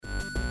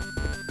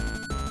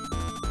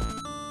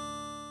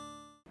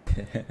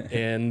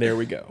And there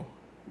we go.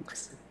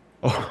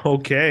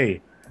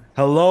 Okay.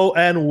 Hello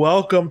and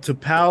welcome to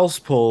Pals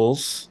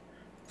Pulls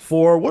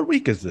for what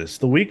week is this?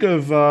 The week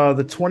of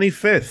the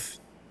 25th.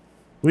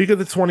 Week of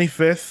the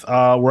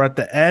 25th. We're at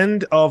the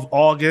end of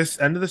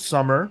August, end of the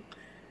summer.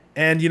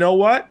 And you know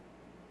what?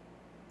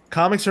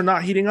 Comics are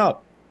not heating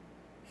up.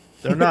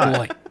 They're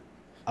not. Boy,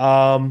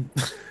 Um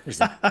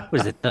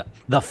was it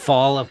the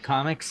fall of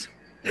comics?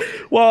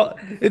 well,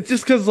 it's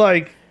just cuz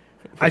like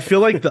I feel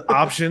like the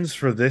options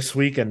for this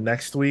week and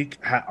next week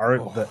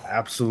aren't the Oh,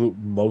 absolute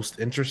most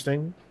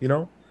interesting, you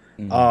know?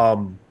 Mhm.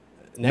 Um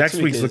next next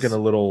week week's looking is a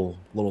little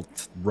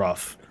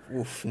rough.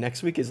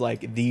 next week is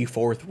like the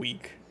fourth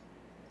week.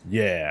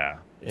 Yeah,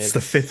 it's the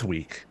It's fifth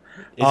week.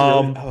 is it really?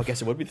 Um, Oh, I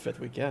guess it would be the fifth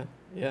week. Yeah,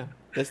 yeah.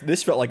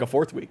 This felt like a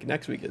fourth week.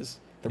 Next week is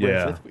the real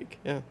yeah, fifth week.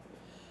 Yeah.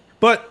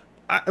 but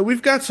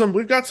we've got some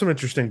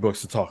interesting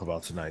books to talk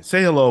about tonight.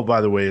 Say hello, by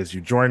the way, as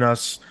you join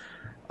us.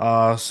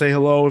 Say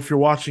hello if you're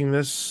watching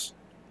this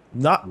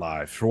not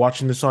live. If you're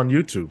watching this on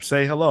YouTube,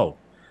 say hello.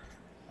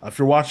 If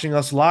you're watching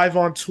us live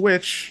on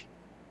Twitch,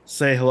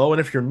 say hello. And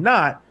if you're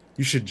not,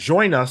 you should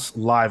join us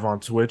live on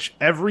Twitch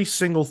every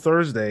single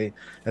Thursday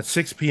at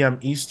 6 p.m.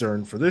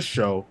 Eastern for this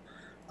show.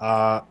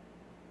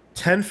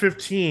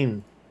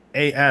 10:15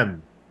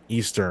 a.m.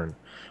 Eastern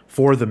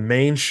for the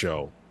main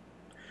show.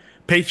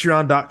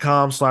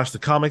 Patreon.com/the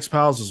Comics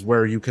Pals is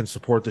where you can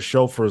support the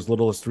show for as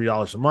little as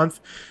 $3 a month.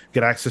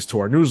 Get access to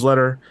our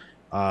newsletter.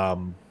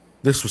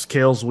 This was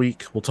Kale's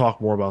week. We'll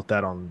talk more about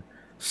that on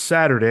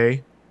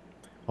Saturday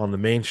on the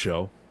main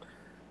show.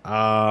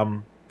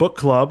 Book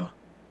Club,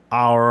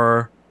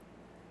 our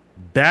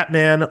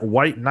Batman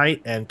White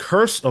Knight and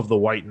Curse of the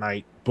White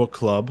Knight book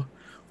club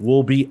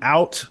will be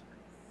out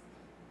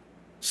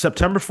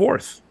September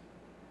 4th.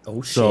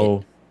 Oh shit!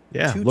 So,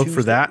 yeah, Two look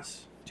for that.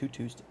 Tuesdays. 2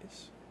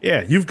 Tuesdays.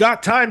 Yeah, you've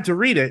got time to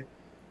read it.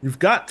 You've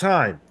got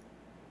time.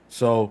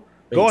 So,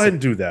 go Wait, ahead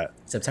and do that.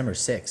 September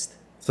 6th.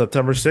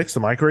 September 6th.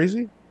 Am I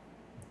crazy?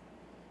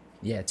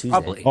 Yeah, Tuesday.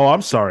 Probably. Oh,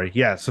 I'm sorry.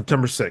 Yeah,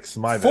 September 6th.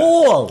 My bad.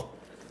 Fool!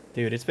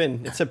 Dude, it's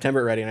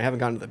September already, and I haven't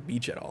gone to the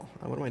beach at all.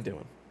 What am I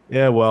doing?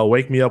 Yeah, well,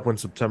 wake me up when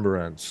September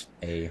ends.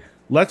 Hey,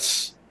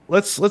 Let's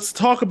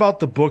talk about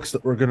the books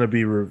that we're going to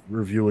be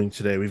reviewing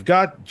today. We've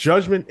got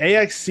Judgment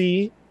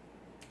AXE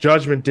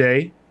Judgment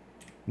Day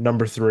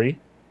 #3.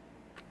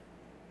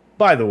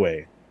 By the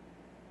way,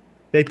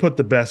 they put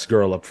the best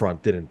girl up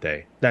front, didn't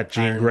they? That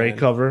Jean Iron Grey Man.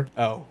 cover.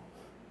 Oh,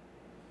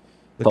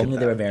 if Look at only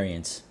there were that.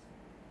 variants.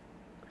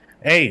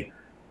 Hey,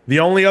 the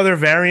only other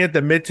variant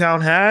that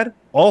Midtown had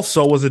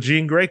also was a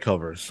Jean Grey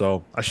cover.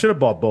 So I should have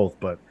bought both,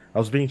 but I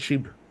was being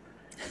cheap.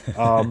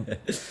 Um,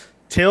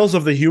 Tales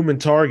of the Human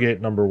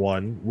Target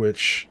 #1,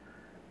 which,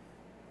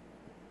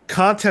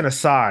 content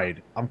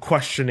aside, I'm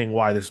questioning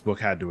why this book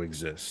had to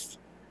exist.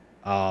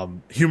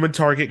 Human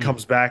Target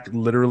comes back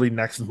literally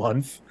next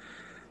month,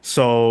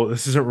 so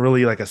this isn't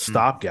really like a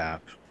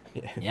stopgap.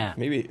 Yeah.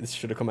 Maybe this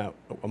should have come out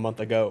a month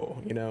ago.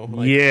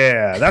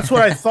 Yeah, that's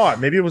what I thought.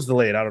 Maybe it was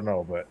delayed. I don't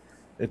know, but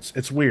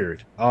it's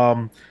weird.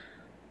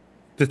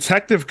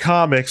 Detective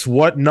Comics,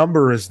 what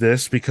number is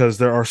this? Because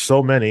there are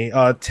so many.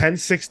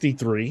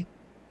 1063.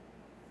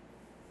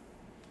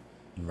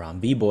 Rom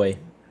B boy.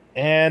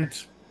 And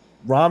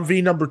Rom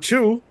V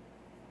 #2,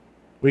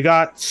 we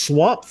got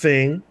Swamp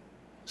Thing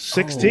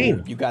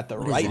 16. You got the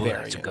What is right that?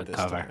 variant That's a good this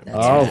cover. time.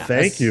 Oh, Yeah, thank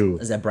that's- you.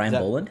 Is that Brian Is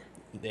that- Boland?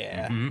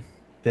 Yeah.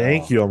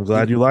 Thank you. I'm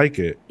glad you like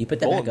it. You put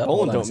that back up. Boland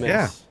Hold on a don't second.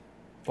 miss. Yeah.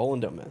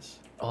 Boland don't miss.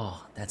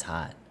 Oh, that's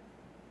hot.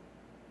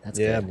 That's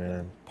Yeah, good.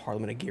 man.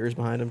 Parliament of Gears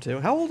behind him too.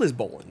 How old is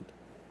Boland?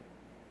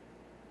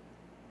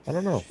 I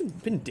don't know.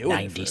 Been doing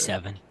it for-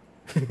 97.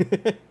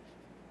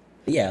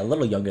 Yeah, a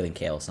little younger than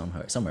Kale,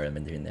 somewhere in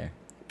between there.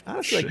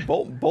 Honestly, like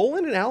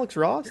Boland and Alex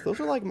Ross, those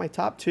are like my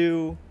top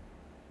two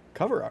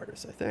cover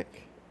artists, I think.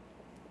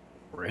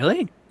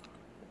 Really?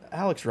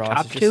 Alex Ross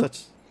Top is just two?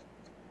 such.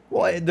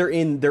 Well, they're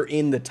in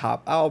the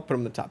top. I'll put them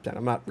in the top 10.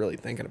 I'm not really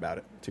thinking about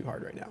it too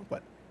hard right now,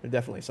 but they're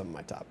definitely some of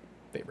my top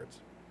favorites.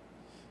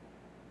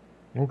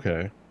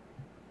 Okay.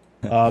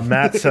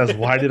 Matt says,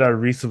 "Why did I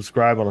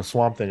resubscribe on a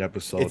Swamp Thing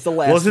episode?" It's the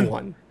last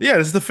one. Yeah,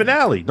 this is the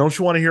finale. Don't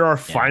you want to hear our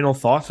final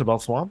thoughts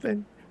about Swamp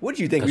Thing? What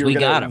did you think? 'Cause We were we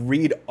got gonna 'em.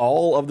 read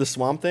all of the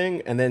Swamp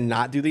Thing and then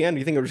not do the end? Do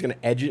you think we were just gonna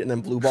edge it and then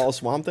blue ball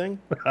Swamp Thing?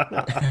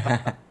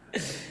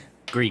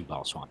 Green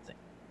ball swamp thing.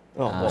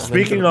 Oh, well, then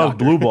Speaking go of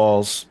Doctor. blue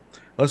balls,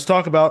 let's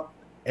talk about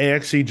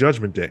AXE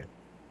Judgment Day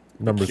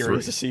 #3.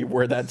 Curious to see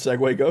where that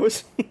segue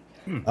goes.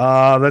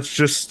 That's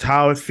just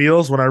how it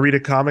feels when I read a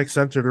comic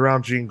centered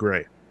around Jean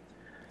Grey.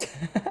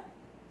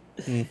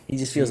 He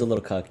just feels a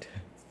little cucked.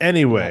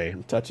 Anyway,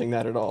 Not touching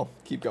that at all.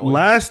 Keep going.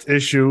 last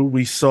issue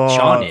we saw.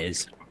 Sean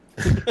is.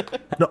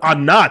 No,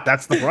 I'm not.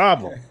 That's the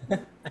problem.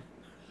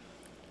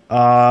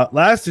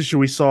 Last issue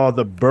we saw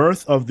the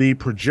birth of the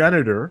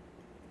progenitor,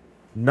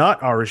 not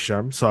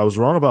Arishem, so I was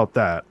wrong about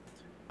that.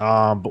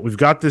 But we've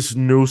got this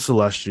new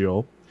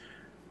celestial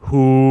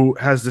who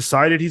has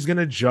decided he's going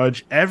to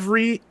judge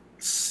every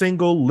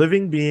single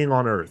living being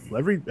on Earth.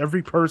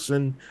 Every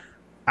person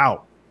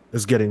out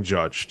is getting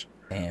judged.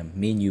 Damn,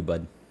 me and you,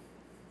 bud.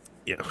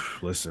 Yeah,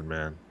 listen,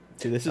 man.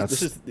 See,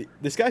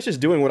 this guy's just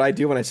doing what I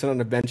do when I sit on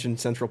a bench in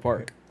Central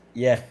Park.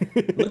 Yeah.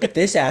 Look at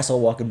this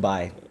asshole walking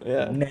by.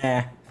 Yeah.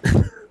 Nah.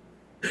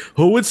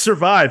 Who would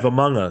survive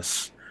among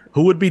us?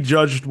 Who would be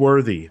judged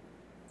worthy?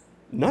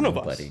 None of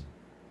us. Nobody.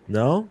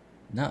 No?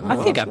 Not I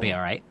think me. I'd be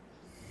all right.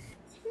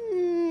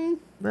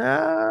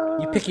 Nah.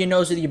 You pick your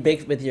nose with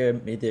your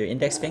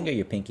index finger or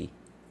your pinky.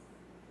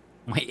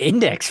 My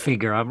index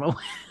finger. I'm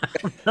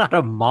not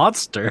a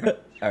monster.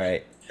 All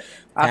right.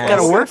 I've Pass. got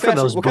to What work kind for of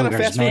those what kind of boogers,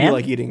 fast food do you man.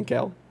 like eating,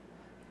 Cal?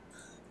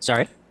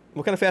 Sorry.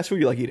 What kind of fast food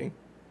do you like eating?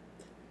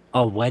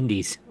 Oh,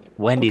 Wendy's.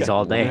 Wendy's Okay.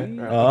 all day. All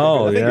right.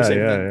 Oh, I think you're yeah, safe.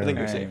 yeah, I think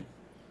All you're safe. right.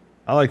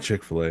 I like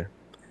Chick-fil-A.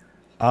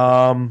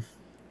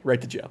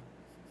 Right to jail.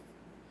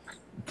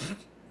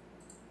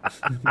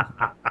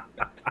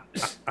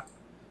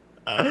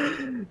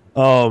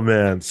 Oh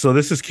man. So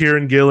this is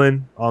Kieran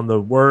Gillen on the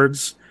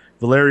words,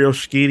 Valerio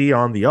Schiti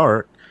on the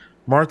art,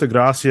 Martha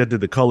Gracia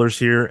did the colors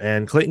here,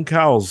 and Clayton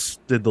Cowles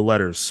did the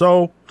letters.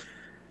 So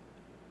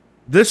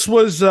this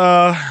was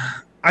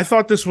I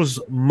thought this was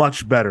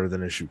much better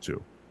than issue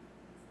 2.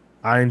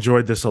 I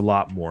enjoyed this a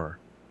lot more.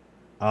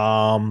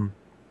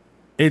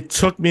 It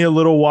took me a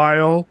little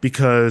while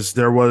because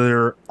there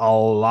were a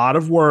lot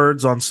of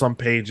words on some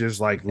pages.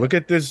 Like, look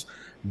at this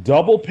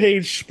double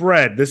page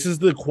spread. This is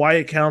the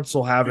Quiet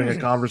Council having a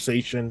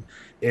conversation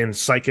in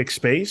psychic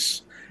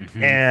space,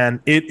 and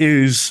it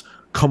is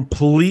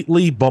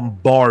completely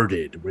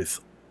bombarded with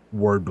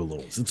word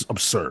balloons. It's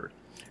absurd.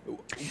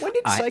 When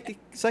did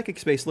Psychic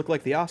Space look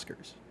like the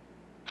Oscars?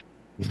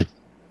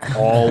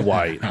 All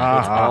white.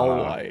 All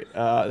white.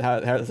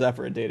 How's that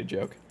for a dated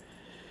joke?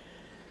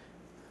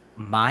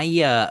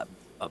 My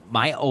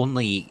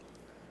only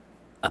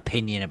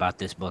opinion about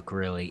this book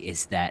really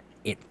is that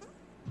it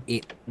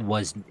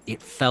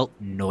felt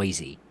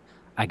noisy.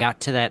 I got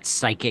to that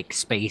psychic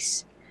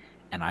space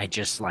and I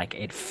just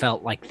it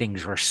felt like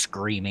things were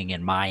screaming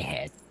in my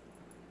head.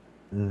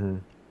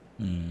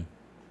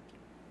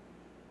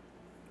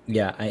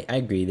 Yeah, I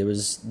agree.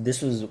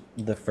 This was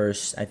the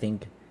first, I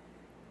think,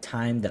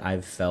 time that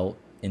I've felt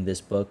in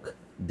this book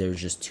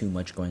there's just too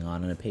much going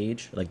on a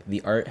page. Like,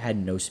 the art had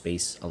no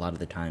space a lot of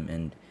the time,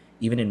 and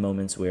even in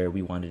moments where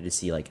we wanted to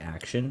see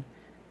action,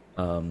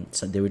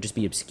 so they would just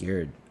be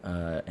obscured.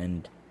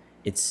 And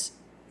it's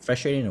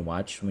frustrating to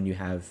watch when you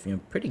have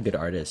pretty good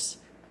artists,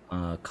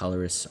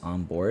 colorists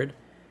on board.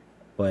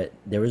 But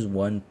there was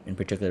one in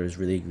particular that was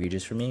really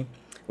egregious for me,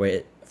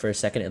 where for a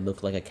second it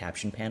looked like a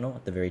caption panel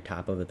at the very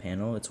top of the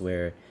panel. It's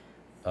where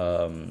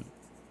Tony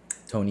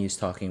is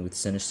talking with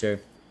Sinister,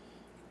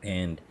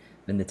 and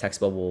then the text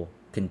bubble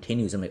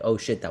continues. I'm like, oh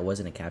shit, that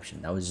wasn't a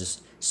caption. That was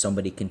just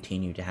somebody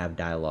continue to have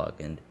dialogue.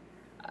 And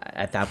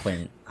at that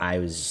point, I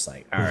was just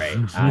like, all right,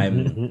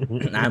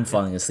 I'm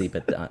falling asleep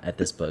at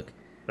this book.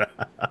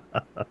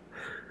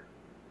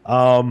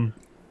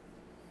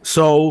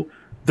 So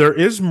there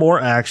is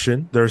more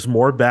action, there's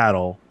more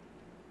battle,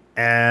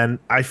 and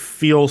I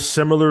feel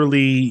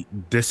similarly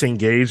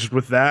disengaged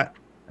with that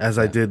as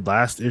I did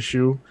last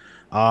issue.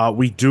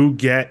 We do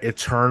get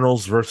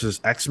Eternals versus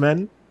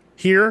X-Men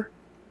here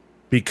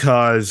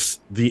because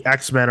the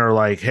X-Men are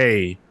like,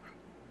 hey,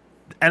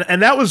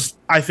 and that was,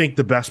 I think,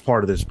 the best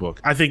part of this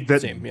book. I think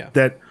that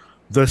that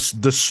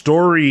the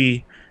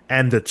story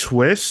and the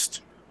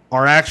twist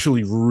are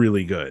actually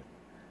really good.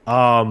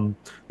 The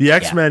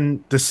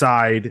X-Men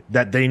decide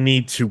that they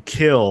need to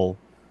kill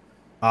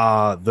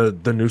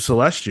the new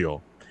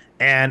Celestial,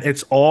 and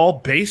it's all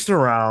based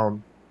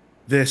around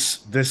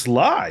this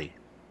lie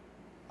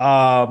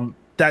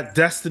that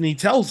Destiny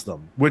tells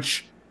them,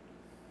 which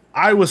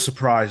I was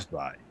surprised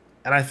by,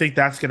 and I think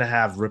that's going to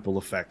have ripple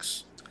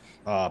effects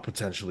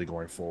potentially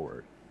going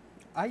forward.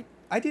 I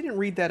didn't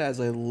read that as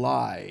a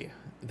lie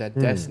that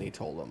Destiny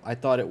told them. I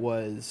thought it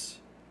was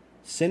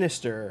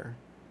Sinister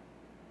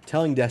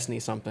telling Destiny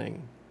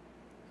something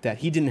that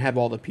he didn't have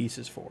all the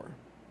pieces for,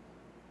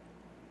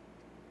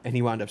 and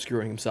he wound up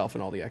screwing himself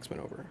and all the X-Men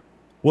over.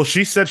 Well,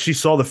 she said she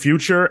saw the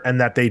future and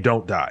that they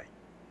don't die.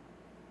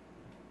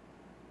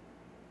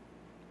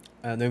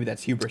 Maybe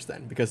that's hubris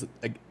then, because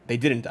they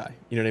didn't die.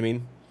 You know what I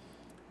mean?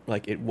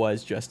 Like, it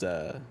was just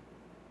a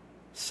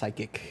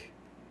psychic.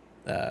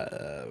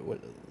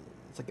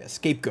 It's like a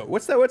scapegoat.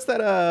 What's that?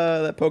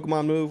 That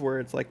Pokemon move where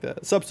it's like the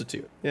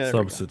substitute? Yeah,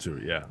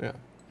 Substitute. Yeah. Yeah.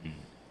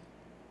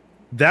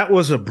 That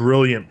was a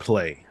brilliant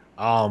play.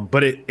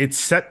 But it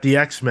set the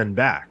X-Men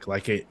back.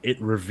 Like it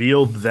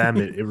revealed them.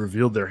 it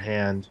revealed their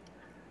hand.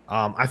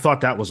 I thought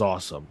that was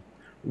awesome.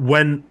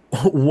 When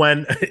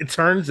it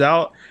turns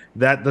out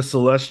that the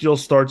Celestial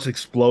starts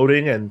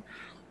exploding and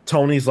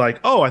Tony's like,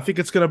 oh, I think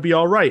it's going to be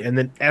all right. And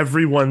then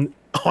everyone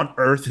on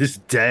Earth is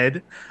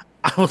dead.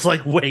 I was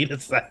like, wait a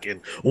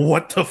second.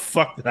 What the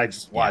fuck did I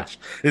just watch?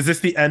 Yeah. Is this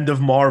the end of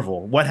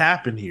Marvel? What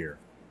happened here?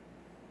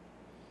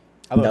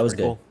 That was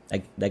good. Cool.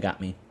 That got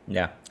me.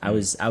 Yeah. I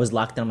was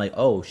locked in. I'm like,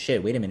 oh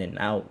shit, wait a minute.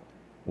 Now,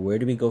 where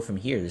do we go from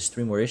here? There's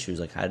 3 more issues.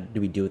 Like, how do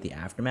we deal with the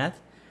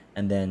aftermath?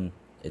 And then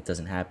it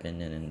doesn't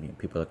happen, and then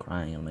people are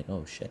crying. I'm like,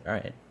 oh shit, all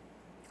right,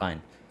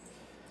 fine.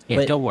 Yeah,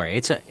 but don't worry.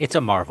 It's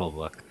a Marvel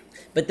book.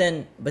 but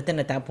then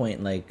at that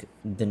point, like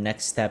the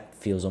next step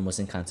feels almost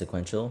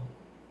inconsequential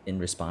in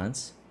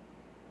response.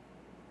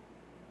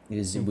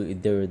 Because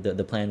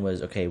the plan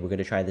was, okay, we're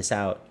gonna try this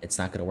out. It's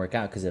not gonna work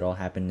out because it all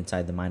happened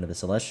inside the mind of the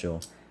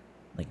Celestial.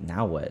 Like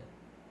now what?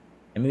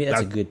 And maybe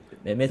that's a good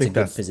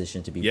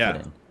position to be put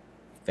in.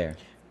 Fair.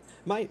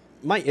 My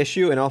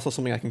issue, and also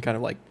something I can kind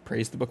of like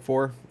praise the book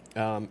for,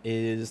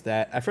 is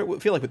that I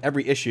feel like with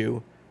every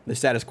issue, the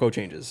status quo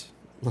changes,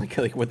 like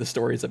what the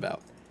story is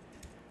about.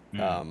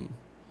 The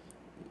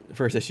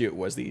first issue it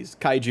was these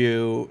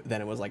kaiju,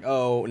 then it was like,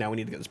 oh, now we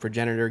need to get this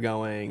progenitor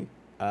going.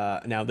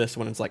 Now this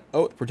one, it's like,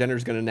 oh, the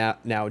progenitor's going to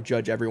now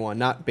judge everyone,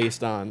 not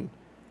based on,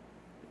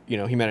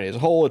 humanity as a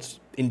whole. It's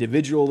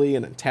individually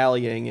and then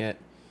tallying it.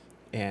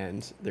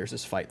 And there's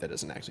this fight that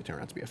doesn't actually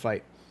turn out to be a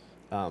fight.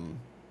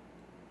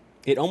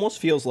 It almost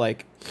feels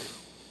like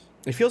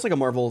a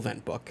Marvel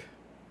event book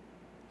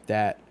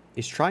that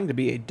is trying to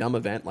be a dumb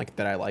event like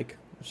that I like.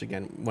 Which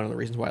again, one of the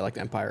reasons why I liked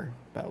Empire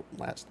about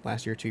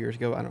last year, 2 years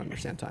ago. I don't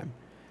understand time.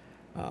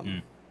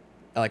 I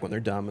like when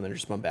they're dumb and they're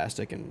just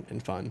bombastic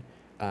and fun.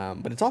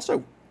 But it's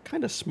also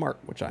kind of smart,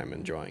 which I'm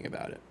enjoying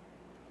about it.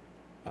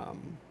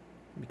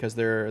 Because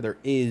there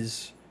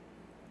is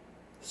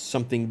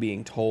something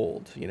being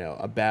told,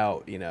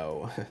 about,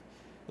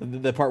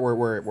 the part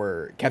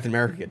where Captain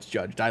America gets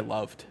judged. I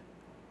loved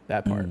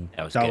that part.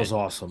 That was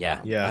awesome.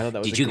 Yeah. I thought that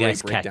was a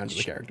great breakdown to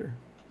the character.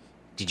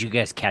 Did you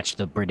guys catch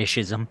the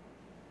Britishism?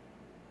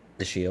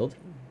 The Shield?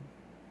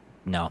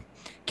 No.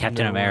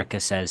 Captain America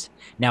says,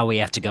 now we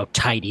have to go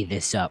tidy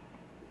this up.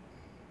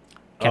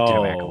 Captain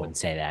America wouldn't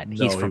say that.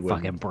 He's from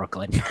fucking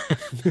Brooklyn.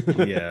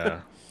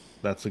 Yeah,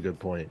 that's a good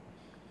point.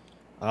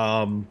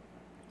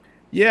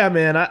 Yeah,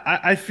 man,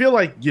 I feel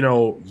like,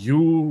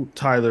 you,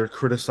 Tyler,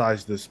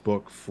 criticized this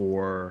book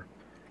for...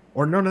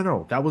 Or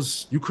no. That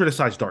was... You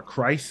criticized Dark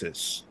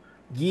Crisis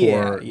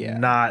for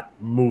not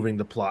moving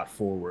the plot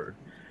forward.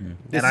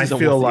 This and is I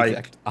feel the like...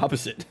 exact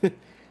opposite.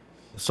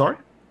 Sorry?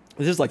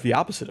 This is like the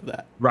opposite of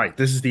that. Right,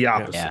 this is the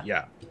opposite,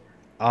 yeah.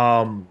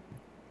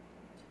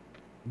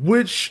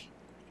 Which...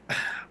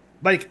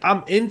 Like,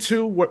 I'm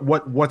into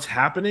what's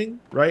happening,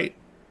 right?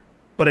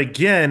 But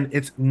again,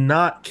 it's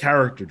not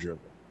character-driven.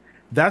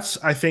 That's,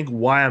 I think,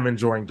 why I'm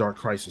enjoying Dark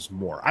Crisis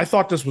more. I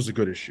thought this was a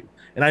good issue,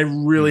 and I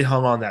really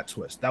hung on that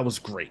twist. That was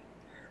great.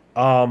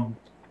 But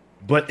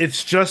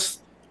it's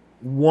just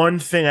one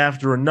thing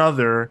after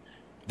another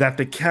that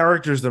the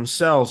characters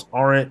themselves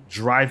aren't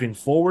driving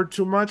forward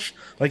too much.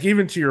 Like,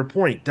 even to your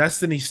point,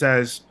 Destiny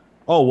says,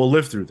 oh, we'll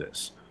live through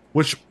this,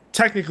 which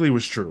technically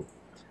was true.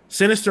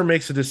 Sinister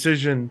makes a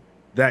decision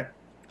that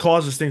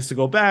causes things to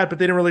go bad, but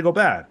they didn't really go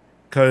bad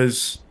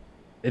because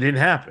it didn't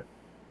happen.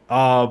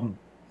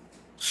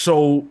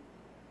 So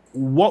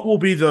what will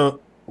be the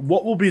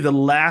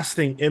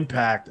lasting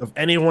impact of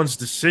anyone's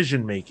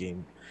decision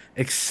making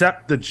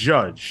except the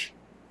judge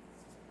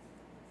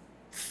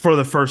for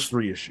the first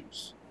 3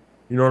 issues?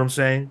 You know what I'm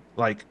saying?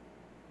 Like,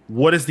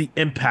 what is the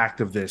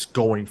impact of this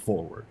going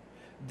forward?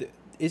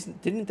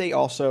 Didn't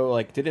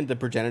the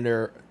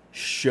progenitor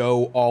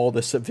show all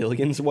the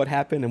civilians what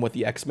happened and what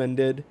the X-Men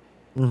did?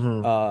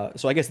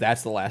 So I guess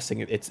that's the last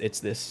thing. It's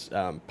this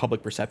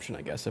public perception,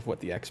 I guess, of what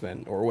the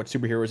X-Men or what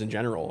superheroes in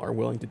general are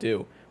willing to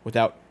do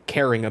without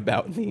caring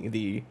about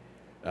the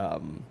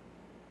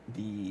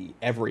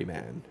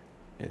everyman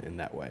in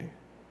that way.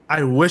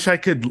 I wish I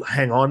could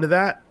hang on to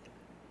that.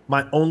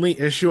 My only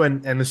issue,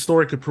 and the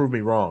story could prove me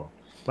wrong,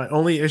 my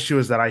only issue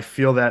is that I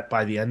feel that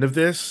by the end of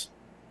this,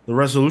 the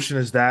resolution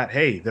is that,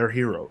 hey, they're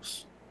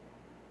heroes.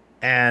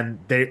 And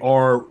they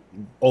are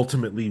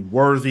ultimately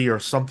worthy or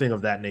something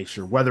of that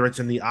nature, whether it's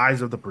in the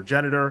eyes of the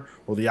progenitor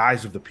or the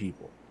eyes of the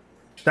people.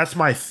 That's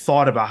my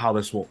thought about how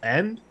this will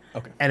end.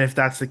 Okay. And if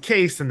that's the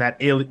case, then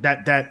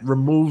that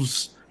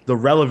removes the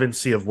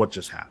relevancy of what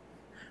just happened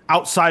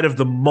outside of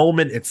the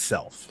moment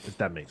itself, if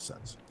that makes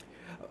sense.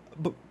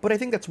 But I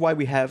think that's why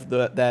we have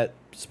that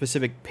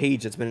specific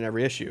page that's been in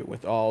every issue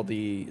with all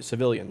the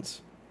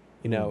civilians.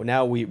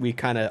 Now we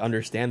kind of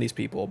understand these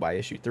people by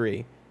issue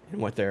 3. And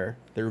what their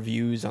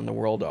views on the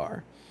world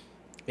are,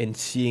 and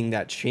seeing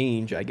that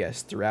change, I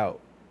guess,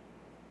 throughout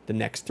the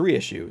next 3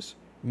 issues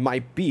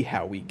might be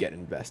how we get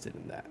invested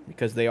in that,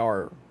 because they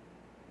are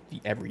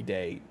the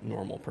everyday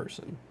normal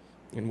person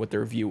and what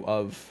their view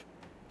of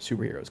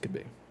superheroes could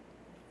be.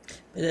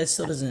 But that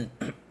still doesn't,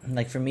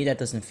 like, for me, that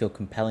doesn't feel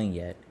compelling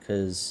yet,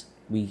 because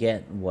we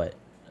get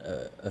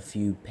a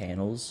few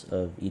panels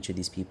of each of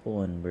these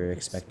people, and we're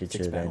expected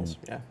to panels,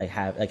 then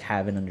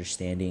have an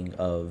understanding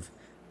of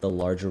the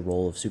larger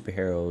role of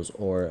superheroes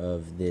or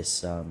of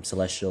this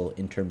Celestial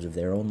in terms of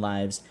their own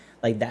lives.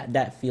 Like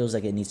that feels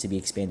like it needs to be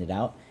expanded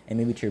out. And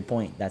maybe to your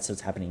point, that's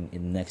what's happening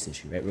in the next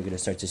issue, right? We're going to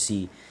start to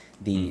see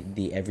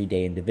the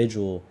everyday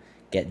individual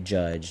get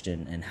judged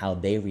and how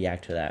they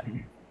react to that.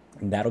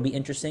 And that'll be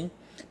interesting.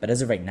 But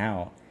as of right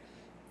now,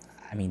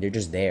 I mean, they're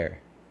just there.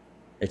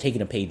 They're taking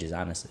the pages,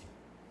 honestly,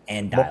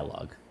 and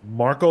dialogue.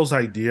 Marco's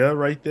idea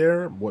right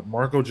there, what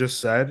Marco just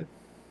said,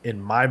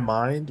 in my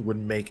mind, would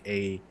make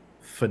a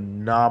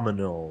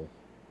phenomenal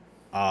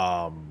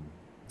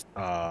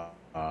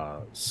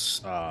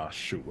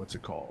shoot, what's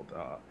it called?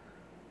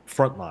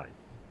 Frontline,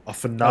 a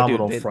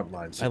phenomenal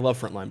Frontline series. I love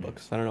Frontline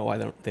books. I don't know why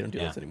they don't do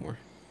this anymore.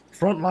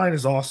 Frontline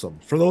is awesome.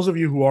 For those of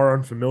you who are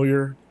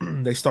unfamiliar,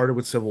 they started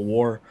with Civil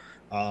War.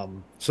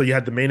 So you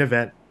had the main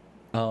event.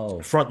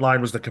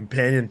 Frontline was the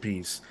companion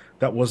piece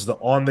that was the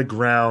on the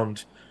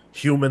ground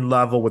human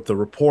level with the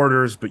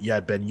reporters, but you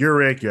had Ben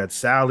Urich, you had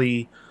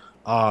Sally,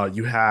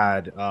 you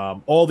had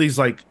all these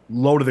like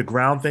low to the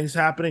ground things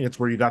happening. It's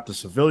where you got the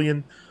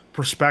civilian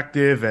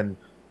perspective, and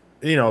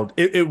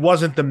it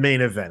wasn't the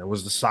main event, it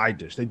was the side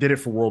dish. They did it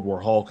for World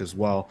War Hulk as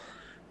well.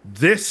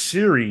 This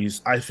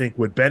series, I think,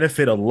 would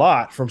benefit a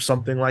lot from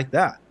something like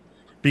that,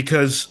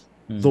 because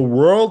the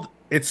world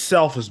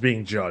itself is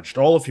being judged,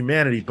 all of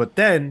humanity, but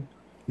then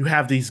you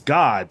have these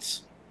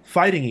gods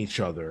fighting each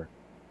other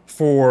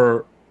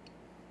for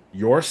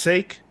your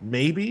sake,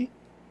 maybe.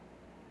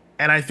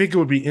 And I think it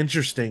would be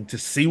interesting to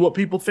see what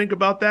people think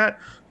about that.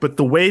 But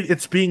the way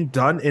it's being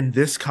done in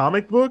this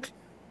comic book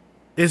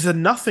is a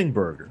nothing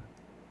burger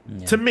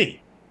to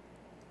me.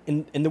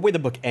 And the way the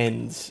book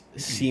ends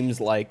seems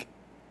like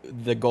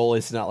the goal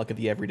is to not look at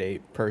the everyday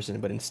person,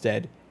 but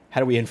instead,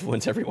 how do we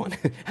influence everyone?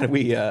 How do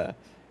we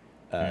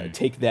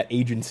take that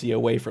agency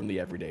away from the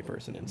everyday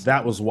person instead?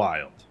 That was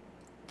wild.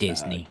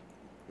 Disney.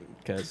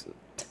 Because,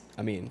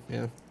 I mean,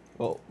 yeah.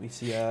 Well, we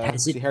see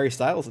Harry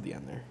Styles at the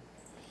end there.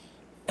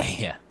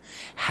 Yeah.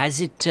 Has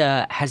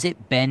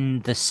it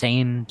been the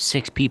same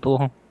 6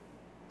 people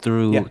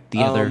through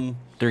the other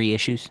 3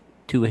 issues?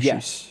 2 issues?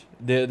 Yes.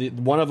 The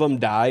one of them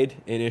died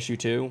in issue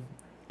 2,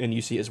 and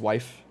you see his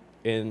wife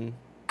in...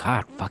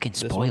 God, fucking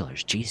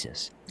spoilers,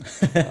 Jesus.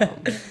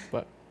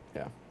 But,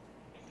 yeah.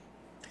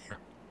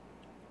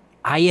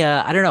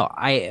 I don't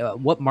know.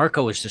 What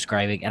Marco was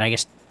describing, and I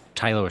guess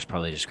Tyler was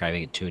probably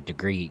describing it to a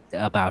degree,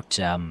 about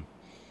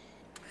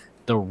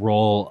the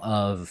role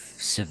of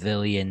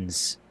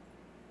civilians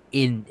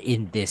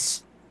in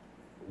this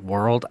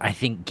world. I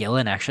think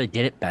Gillen actually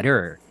did it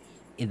better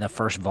in the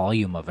first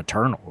volume of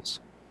Eternals.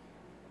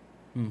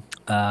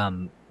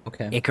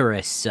 Okay.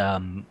 Icarus,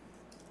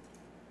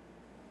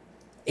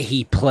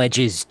 he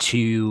pledges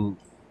to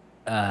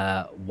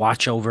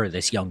watch over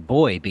this young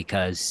boy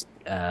because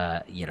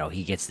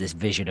he gets this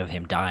vision of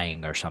him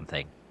dying or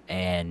something,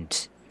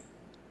 and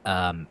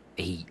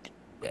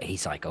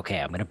he's like, okay,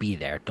 I'm gonna be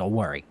there, don't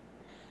worry.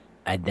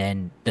 And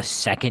then the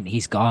second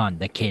he's gone,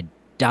 the kid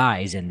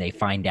dies, and they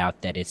find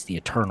out that it's the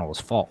Eternals'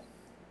 fault.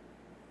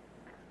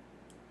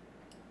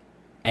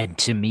 And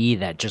to me,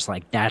 that just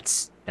like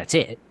that's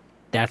it.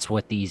 That's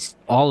what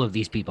all of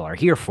these people are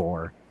here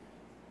for.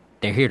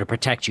 They're here to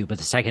protect you, but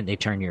the second they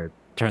turn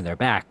their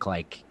back,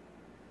 like,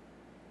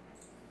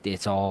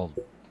 it's all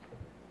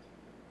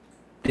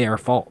their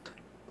fault.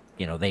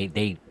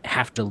 They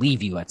have to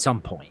leave you at some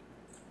point.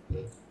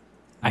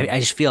 I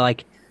just feel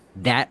like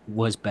that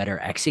was better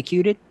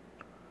executed.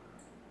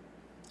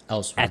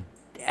 Elsewhere.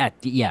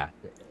 Yeah.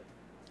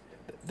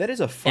 That is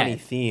a funny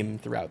theme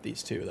throughout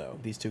these two, though.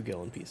 These 2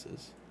 Gillen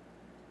pieces.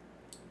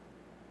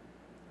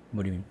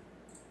 What do you mean?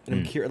 And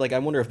I'm curious. Like, I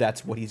wonder if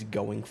that's what he's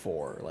going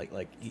for.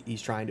 Like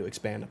he's trying to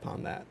expand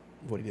upon that,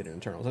 what he did in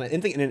Eternals. And I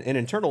think in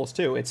Eternals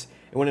too, it's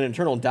when an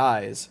Eternal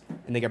dies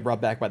and they get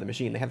brought back by the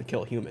machine, they have to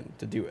kill a human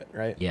to do it,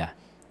 right? Yeah.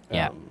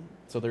 Yeah.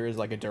 So there is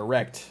like a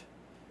direct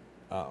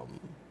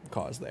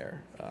cause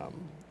there.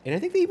 And I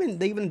think they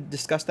even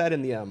discussed that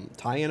in the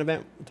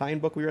tie-in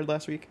book we read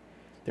last week.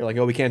 They're like,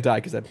 oh, we can't die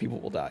because then people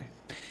will die.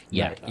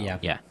 Yeah. Right?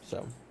 Yeah.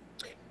 So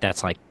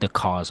that's like the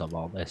cause of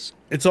all this.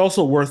 It's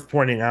also worth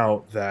pointing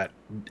out that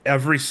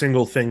every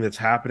single thing that's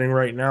happening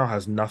right now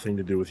has nothing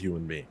to do with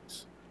human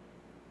beings.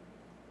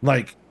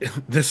 Like,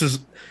 this is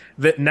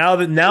that now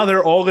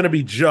they're all going to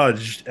be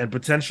judged and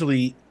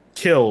potentially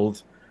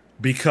killed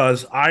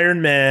because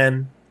Iron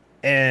Man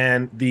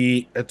and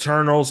the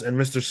Eternals and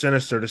Mr.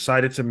 Sinister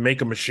decided to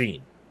make a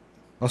machine,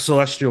 a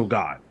celestial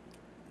god,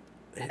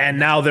 and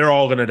now they're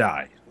all going to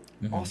die.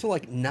 Also,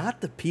 like, not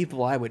the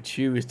people I would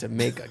choose to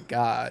make a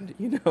god,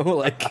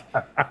 like,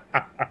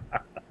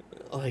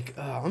 like,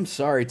 oh, I'm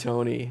sorry,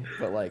 Tony,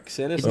 but like,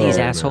 Sinister. These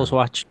assholes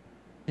watch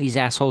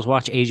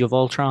Age of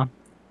Ultron.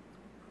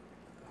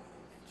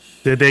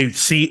 Did they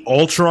see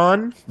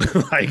Ultron?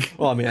 Like,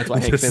 well, I mean, that's why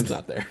Hank Pym's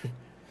not there.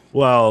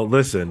 Well,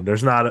 listen,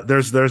 there's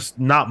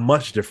not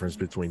much difference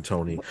between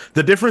Tony.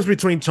 The difference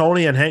between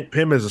Tony and Hank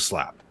Pym is a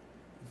slap.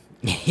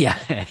 Yeah,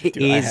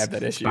 dude, I have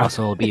that issue.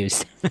 Also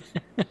abused.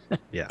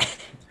 Yeah.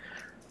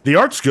 The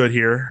art's good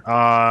here.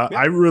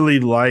 I really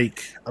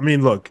like. I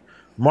mean, look,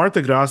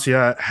 Marta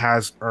Gracia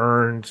has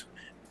earned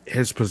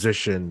his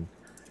position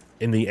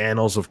in the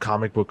annals of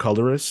comic book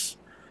colorists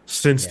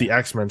since the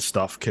X-Men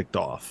stuff kicked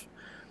off.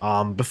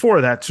 Before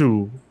that,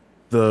 too,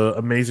 the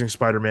Amazing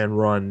Spider-Man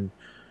run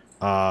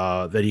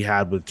that he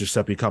had with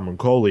Giuseppe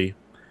Camuncoli,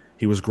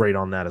 he was great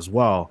on that as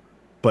well.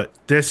 But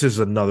this is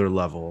another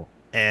level,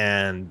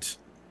 and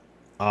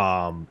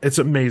it's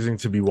amazing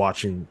to be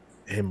watching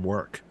him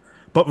work.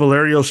 But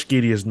Valerio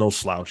Schiti is no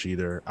slouch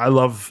either. I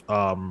love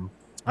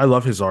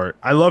his art.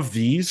 I love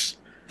these.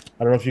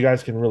 I don't know if you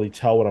guys can really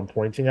tell what I'm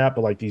pointing at,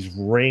 but like these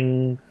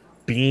ring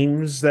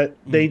beams that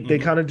they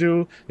kind of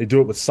do. They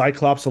do it with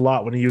Cyclops a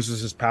lot when he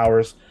uses his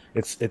powers.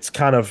 It's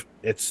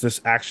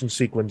this action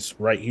sequence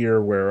right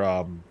here where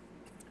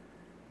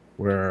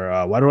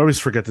why do I always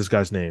forget this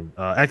guy's name?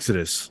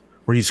 Exodus,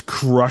 where he's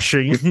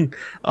crushing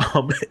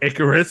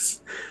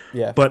Icarus.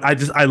 Yeah. But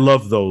I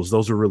love those.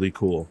 Those are really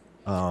cool.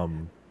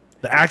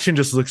 The action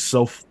just looks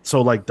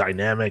so like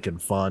dynamic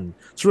and fun.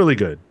 It's really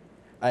good.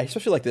 I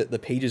especially like the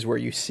pages where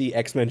you see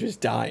X-Men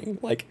just dying.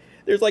 Like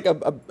there's like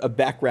a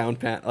background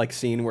like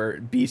scene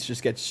where Beast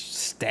just gets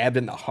stabbed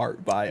in the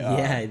heart by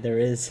yeah, there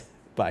is.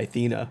 by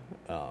Athena.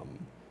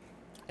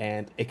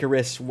 And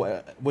Icarus,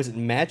 was it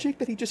magic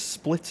that he just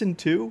splits in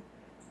two?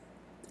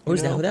 Oh,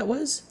 is that who that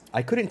was?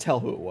 I couldn't tell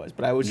who it was,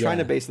 but I was trying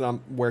to Yeah. base it on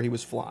where he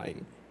was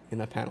flying in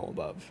the panel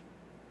above.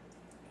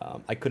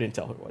 I couldn't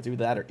tell who it was. Either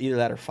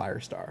that or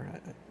Firestar.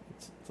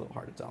 It's a little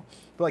hard to tell.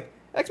 But like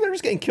X-Men are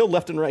just getting killed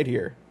left and right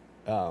here.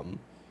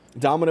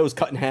 Domino was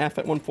cut in half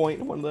at one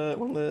point in one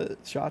of the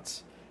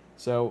shots.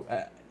 So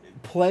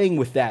playing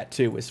with that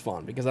too is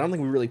fun because I don't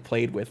think we really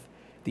played with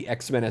the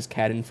X-Men as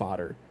cannon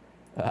fodder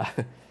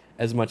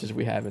as much as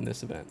we have in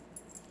this event.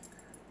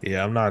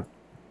 Yeah,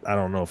 I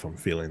don't know if I'm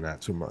feeling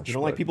that too much. You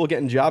don't like people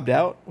getting jobbed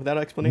out without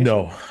explanation?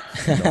 No,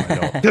 I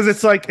don't. Because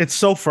it's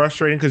so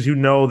frustrating because you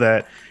know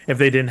that if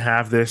they didn't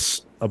have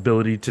this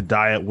ability to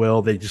die at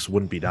will, they just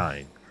wouldn't be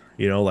dying.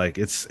 You know, like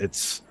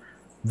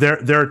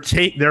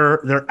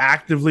they're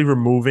actively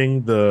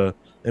removing the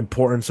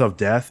importance of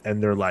death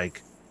and they're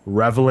like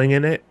reveling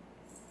in it.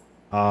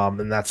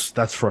 And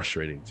that's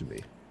frustrating to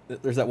me.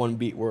 There's that one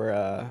beat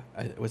where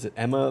was it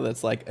Emma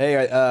that's like, "Hey,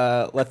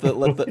 let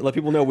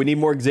people know we need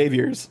more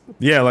Xaviers."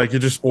 Yeah, like you're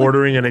just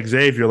ordering an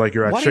Xavier like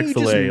you're at Why don't you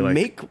Chick-fil-A. just Like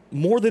make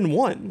more than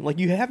one? Like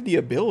you have the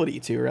ability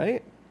to,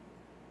 right?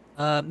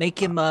 Make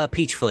him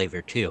peach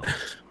flavor too.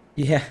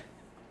 Yeah.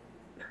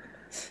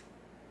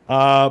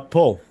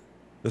 Pull.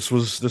 This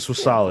was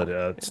solid.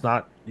 It's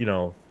not,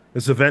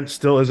 this event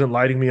still isn't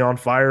lighting me on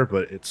fire,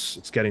 but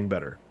it's getting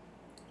better.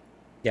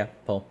 Yeah,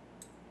 Paul.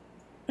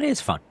 It's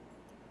fun.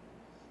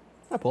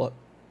 I pull it.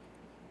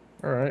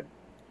 All right.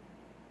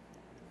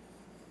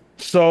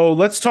 So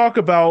let's talk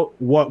about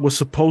what was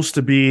supposed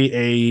to be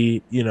a,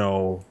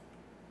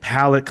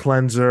 palate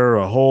cleanser,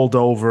 a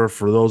holdover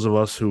for those of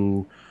us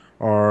who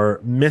are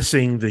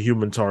missing the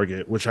Human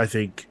Target, which I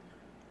think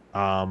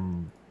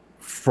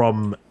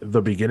from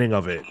the beginning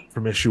of it,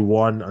 from issue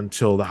 1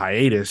 until the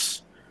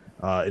hiatus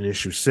in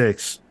issue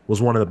 6,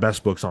 was one of the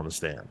best books on the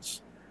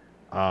stands.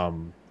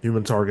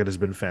 Human Target has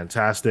been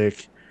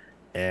fantastic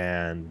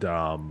and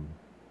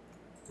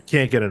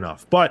can't get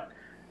enough. But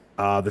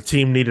the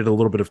team needed a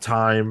little bit of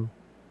time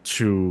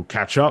to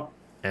catch up,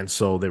 and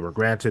so they were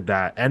granted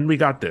that. And we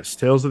got this.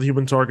 Tales of the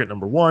Human Target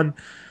 #1.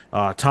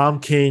 Tom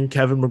King,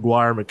 Kevin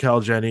McGuire,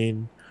 Mikkel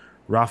Janin,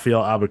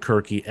 Raphael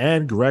Albuquerque,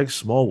 and Greg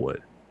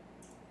Smallwood.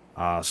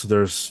 So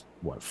there's,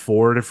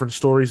 4 different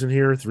stories in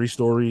here? 3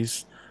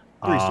 stories?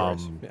 3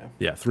 stories, yeah.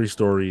 Yeah, 3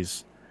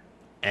 stories.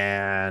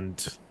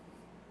 And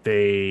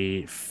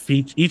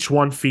each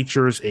one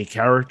features a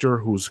character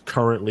who's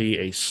currently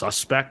a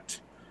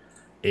suspect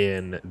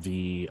in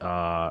the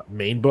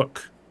main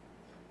book.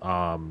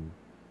 Guy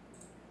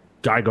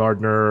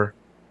Gardner,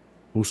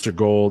 Booster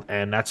Gold,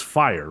 and that's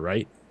Fire,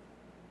 right?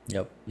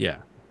 Yep. Yeah.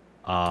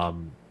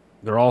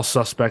 They're all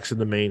suspects in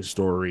the main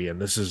story,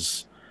 and this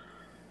is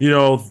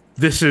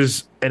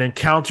an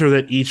encounter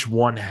that each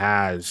one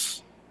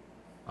has.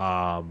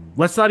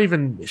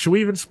 Should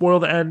we even spoil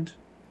the end?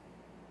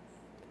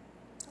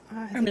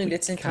 I mean,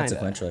 it's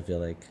inconsequential, I feel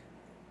like.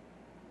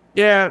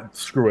 Yeah,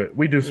 screw it.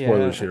 We do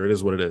spoilers here. It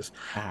is what it is.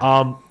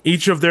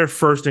 Each of their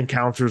first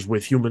encounters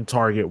with Human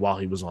Target while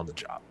he was on the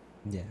job.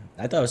 Yeah,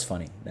 I thought it was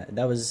funny.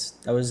 That was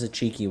a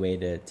cheeky way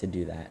to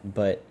do that,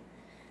 but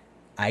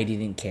I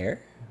didn't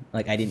care.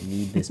 Like, I didn't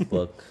need this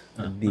book.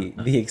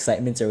 The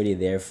excitement's already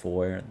there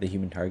for the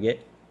Human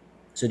Target.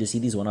 So to see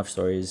these one-off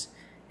stories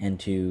and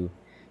to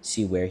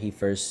see where he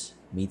first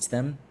meets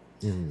them,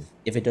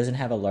 if it doesn't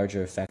have a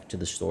larger effect to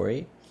the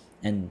story,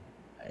 and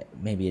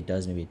maybe it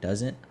does, maybe it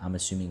doesn't. I'm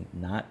assuming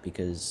not,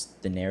 because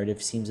the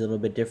narrative seems a little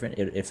bit different.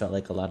 It felt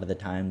like a lot of the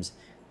times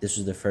this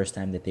was the first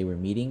time that they were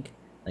meeting.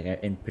 Like,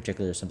 in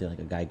particular, something like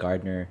a Guy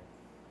Gardner,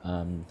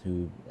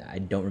 who I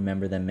don't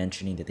remember them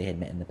mentioning that they had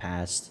met in the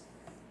past.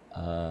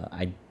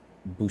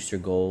 Booster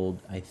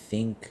Gold, I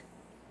think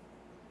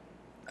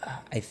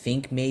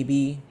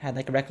maybe had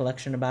like a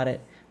recollection about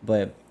it,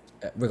 but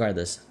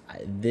regardless,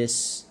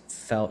 this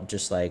felt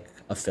just like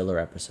a filler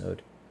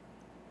episode.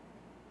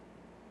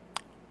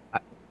 I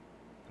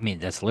mean,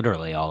 that's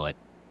literally all it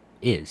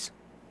is.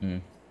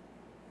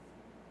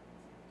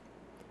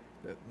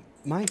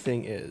 My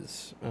thing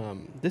is,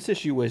 this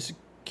issue was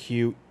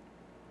cute.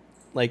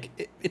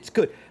 Like, it's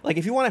good. Like,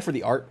 if you want it for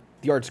the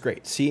art's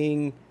great.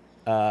 Seeing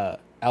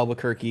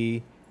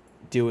Albuquerque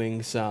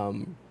doing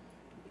some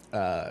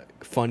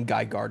fun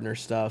Guy Gardner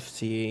stuff,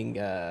 seeing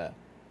Kevin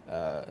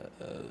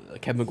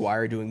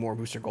McGuire doing more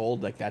Booster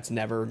Gold, like, that's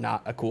never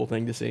not a cool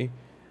thing to see.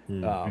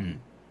 And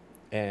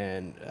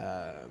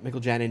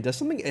Mikkel Janin does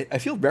something, I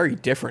feel, very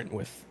different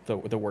with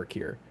the work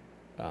here.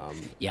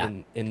 Yeah.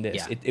 In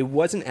this, Yeah. it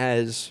wasn't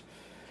as.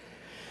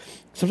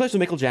 Sometimes with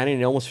Michael Janin,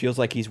 it almost feels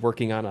like he's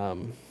working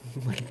on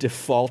like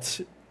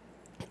default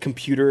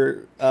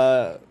computer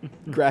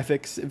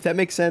graphics, if that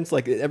makes sense.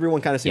 Like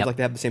everyone kind of seems Yep. like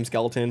they have the same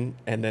skeleton,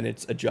 and then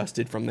it's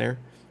adjusted from there.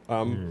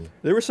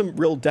 There was some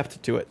real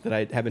depth to it that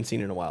I haven't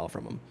seen in a while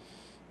from him.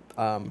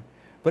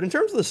 But in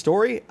terms of the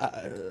story,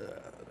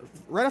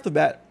 right off the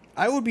bat,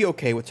 I would be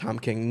okay with Tom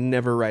King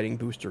never writing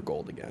Booster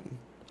Gold again.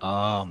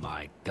 Oh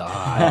my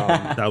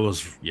god. That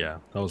was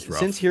rough.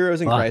 Since Heroes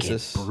in Fucking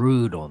Crisis,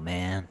 brutal,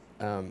 man.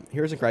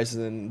 Heroes in Crisis,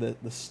 and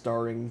the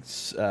starring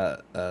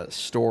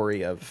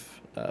story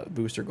of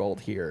Booster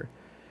Gold here,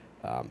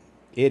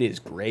 it is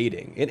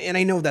grating, and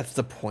I know that's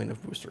the point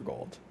of Booster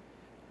Gold,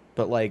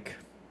 but like,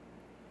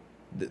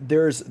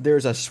 there's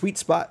a sweet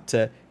spot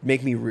to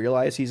make me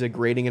realize he's a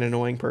grating and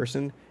annoying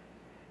person,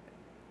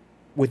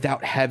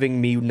 without having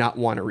me not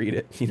want to read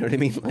it. You know what I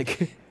mean?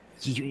 Like,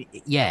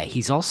 Yeah,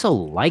 he's also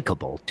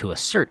likable to a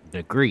certain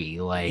degree.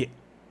 Like,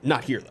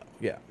 not here though.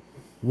 Yeah.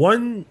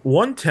 One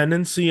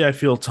tendency I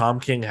feel Tom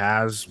King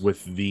has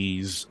with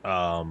these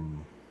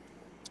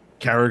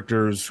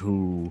characters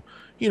who,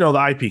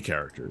 the IP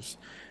characters,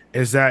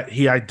 is that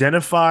he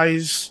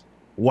identifies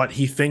what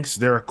he thinks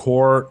the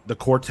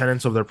core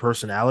tenets of their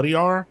personality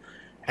are,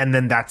 and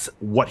then that's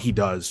what he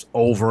does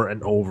over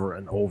and over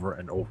and over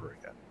and over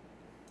again.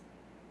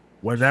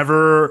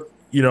 Whenever,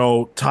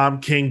 Tom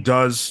King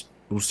does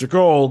Booster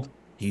Gold,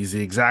 he's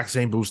the exact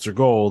same Booster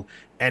Gold,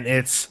 and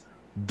it's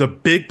the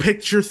big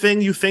picture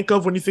thing you think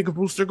of when you think of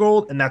Booster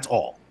Gold, and that's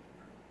all.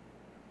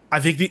 I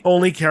think the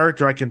only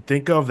character I can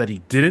think of that he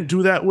didn't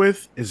do that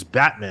with is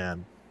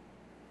Batman,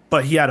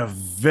 but he had a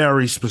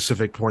very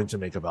specific point to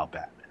make about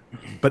Batman.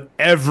 But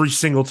every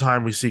single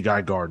time we see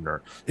Guy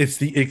Gardner, it's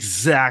the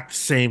exact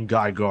same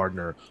Guy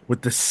Gardner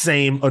with the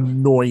same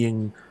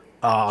annoying,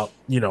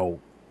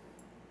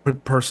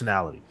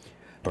 personality.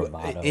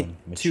 Bravado It-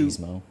 and to-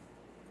 machismo.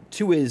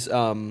 To his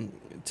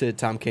to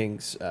Tom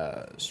King's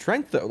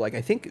strength, though, like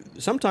I think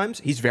sometimes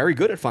he's very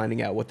good at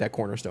finding out what that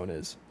cornerstone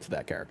is to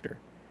that character.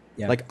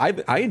 Yeah. Like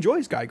I enjoy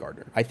his Guy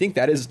Gardner. I think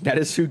that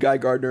is who Guy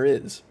Gardner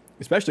is,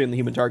 especially in the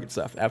Human Target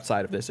stuff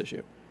outside of this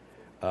issue.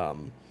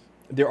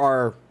 There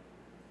are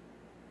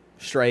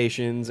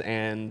striations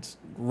and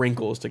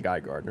wrinkles to Guy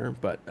Gardner,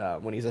 but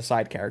when he's a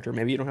side character,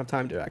 maybe you don't have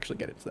time to actually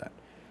get into that.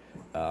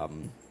 But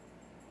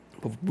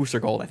with Booster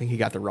Gold, I think he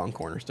got the wrong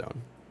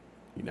cornerstone.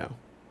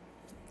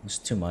 It's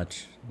too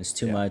much. It's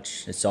too Yeah.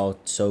 much. It's all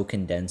so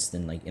condensed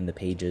and like in the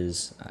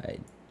pages. I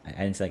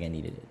didn't feel like I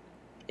needed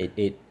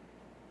it.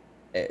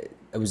 It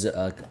was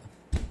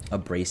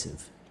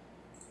abrasive.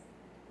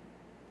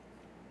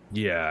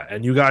 Yeah,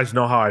 and you guys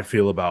know how I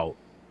feel about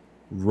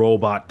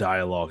robot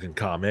dialogue in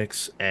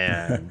comics,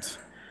 and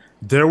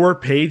there were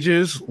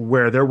pages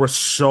where there were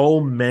so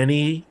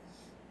many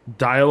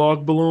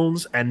dialogue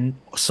balloons, and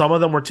some of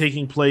them were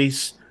taking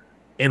place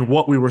in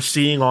what we were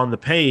seeing on the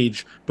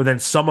page, but then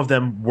some of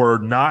them were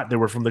not. They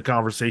were from the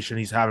conversation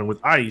he's having with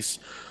Ice,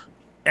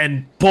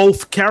 and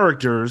both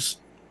characters,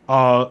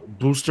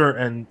 Booster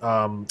and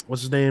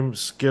what's his name,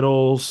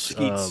 Skittles,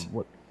 Skeets.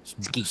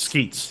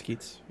 Skeets.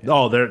 Skeets.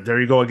 Oh, there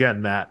you go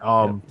again, Matt.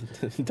 Double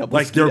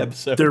Like Skeet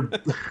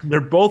episode.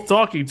 they're both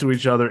talking to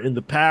each other in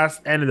the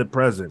past and in the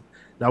present.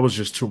 That was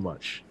just too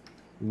much,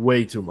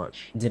 way too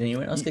much. Did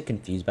anyone else get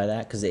confused by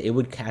that? Because it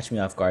would catch me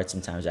off guard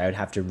sometimes. I would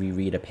have to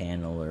reread a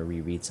panel or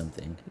reread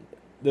something.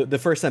 The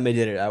first time they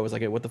did it, I was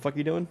like, hey, what the fuck are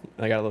you doing?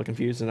 And I got a little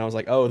confused, and I was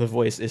like, oh, the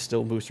voice is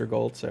still Booster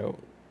Gold, so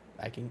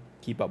I can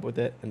keep up with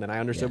it. And then I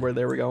understood Yeah. where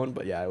they were going,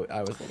 but yeah,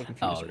 I was a little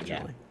confused oh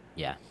originally.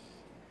 yeah.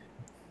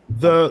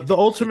 The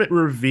ultimate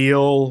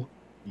reveal,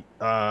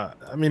 I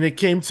mean, it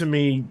came to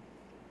me,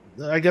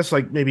 I guess,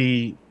 like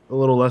maybe a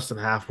little less than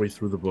halfway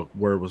through the book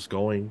where it was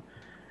going,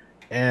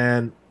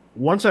 and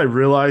once I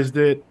realized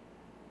it,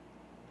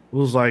 it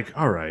was like,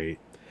 all right,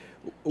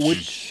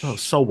 Which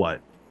so what?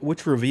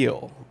 which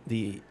reveal?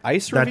 The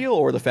Ice That- reveal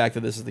or the fact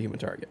that this is the Human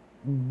Target?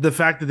 The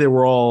fact that they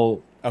were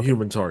all Okay.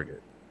 human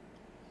target.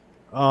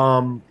 It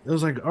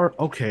was like,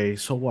 okay,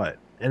 so what?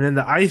 And then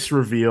the Ice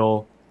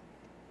reveal,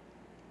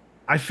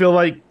 I feel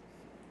like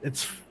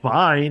it's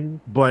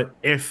fine, but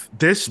if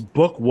this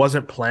book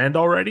wasn't planned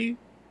already,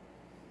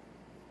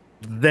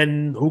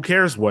 then who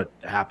cares what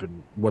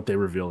happened, what they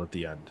revealed at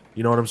the end?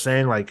 You know what I'm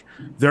saying? Like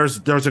there's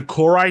a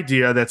core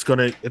idea it's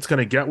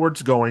gonna get where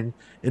it's going,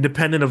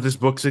 independent of this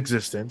book's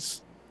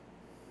existence,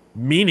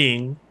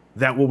 meaning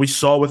that what we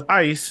saw with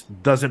Ice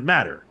doesn't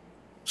matter.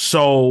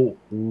 So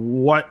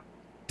what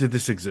did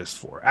this exist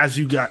for? As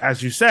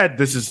you said,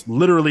 this is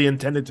literally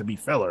intended to be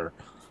filler,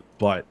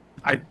 but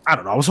I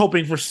don't know. I was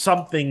hoping for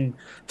something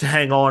to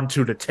hang on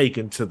to take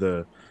into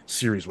the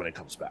series when it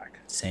comes back.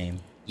 Same.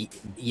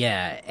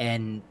 Yeah,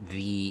 and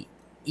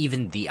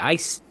even the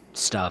Ice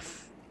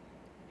stuff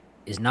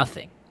is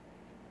nothing.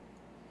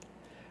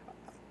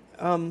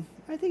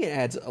 I think it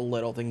adds a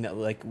little thing that,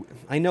 like,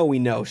 I know we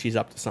know she's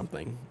up to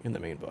something in the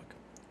main book,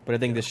 but I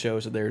think this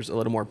shows that there's a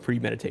little more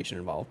premeditation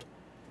involved.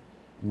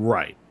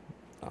 Right.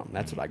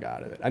 That's what I got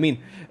out of it. I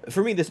mean,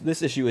 for me,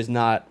 this issue is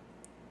not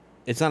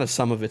it's not a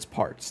sum of its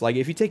parts. Like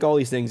if you take all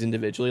these things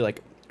individually,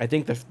 like I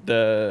think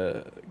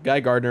the Guy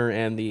Gardner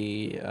and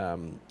the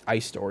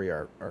Ice story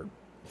are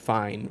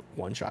fine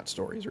one shot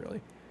stories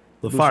really.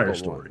 The Booster Fire Gold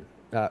story.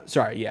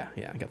 Sorry, yeah,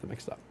 I got them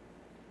mixed up.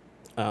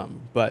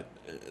 But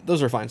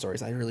those are fine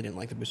stories. I really didn't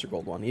like the Booster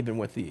Gold one, even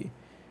with the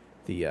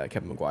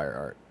Kevin McGuire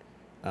art.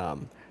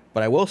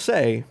 But I will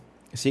say,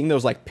 seeing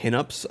those like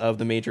pinups of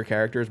the major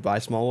characters by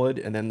Smallwood,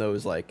 and then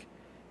those like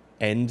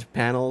end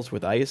panels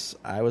with Ice,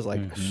 I was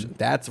like,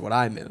 that's what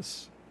I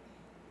miss.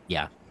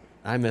 Yeah.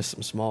 I miss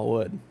some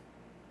Smallwood.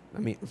 I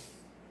mean,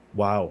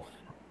 Wow.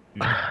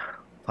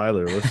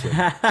 Tyler, listen.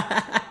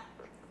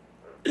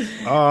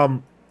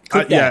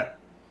 Clip yeah,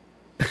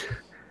 that.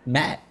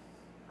 Matt.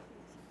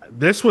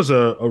 this was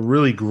a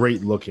really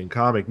great looking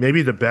comic.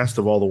 Maybe the best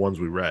of all the ones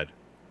we read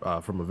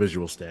from a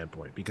visual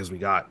standpoint, because we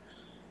got,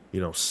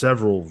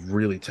 several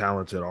really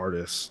talented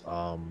artists.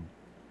 All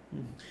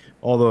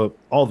the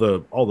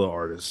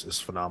artists is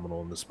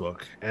phenomenal in this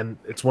book, and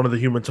it's one of the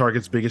Human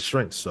Target's biggest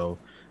strengths. So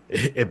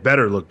it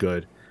better look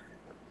good.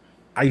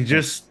 I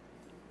just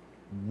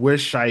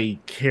wish I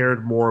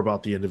cared more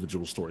about the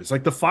individual stories.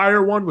 Like the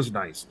Fire one was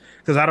nice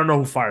because I don't know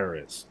who Fire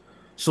is.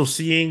 So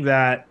seeing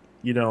that,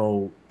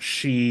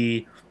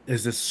 she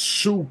is this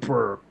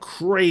super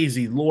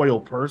crazy loyal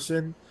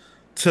person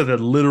to the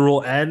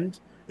literal end,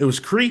 it was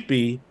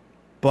creepy,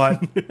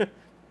 but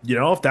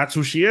if that's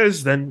who she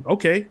is, then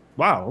okay.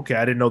 Wow, okay,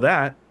 I didn't know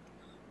that.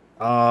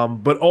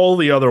 But all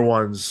the other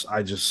ones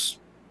I just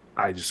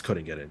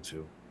couldn't get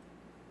into.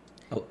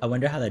 I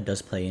wonder how that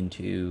does play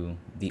into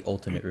the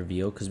ultimate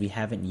reveal, because we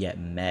haven't yet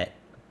met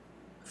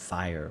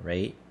Fire,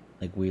 right?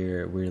 Like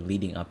we're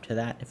leading up to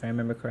that, if I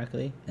remember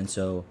correctly, and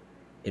so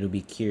it'll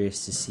be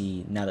curious to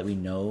see, now that we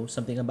know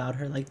something about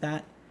her like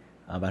that,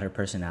 about her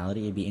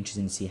personality. It'd be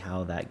interesting to see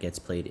how that gets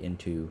played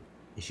into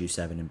issue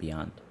 7 and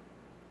beyond.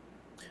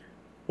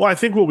 Well, I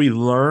think what we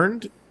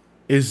learned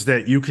is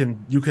that you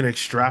can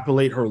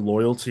extrapolate her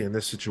loyalty in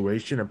this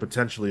situation and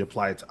potentially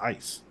apply it to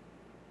Ice.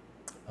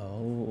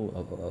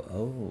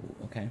 Oh,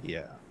 okay.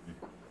 Yeah.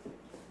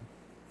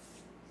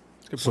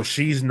 So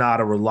she's not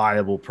a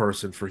reliable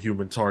person for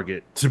Human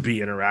Target to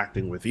be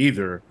interacting with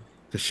either,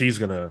 because she's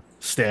gonna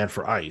stand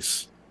for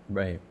Ice.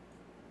 Right.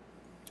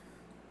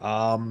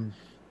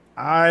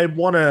 I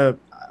want to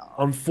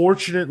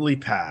unfortunately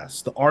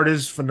pass. The art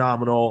is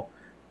phenomenal,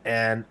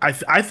 and I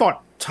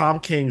thought Tom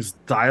King's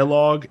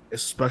dialogue,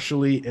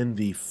 especially in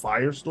the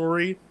Fire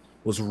story,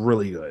 was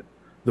really good.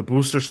 The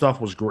Booster stuff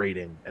was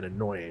grating and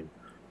annoying,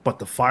 but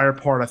the Fire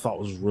part I thought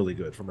was really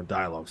good from a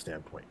dialogue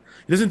standpoint.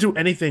 He doesn't do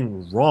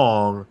anything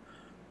wrong,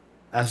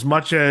 as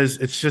much as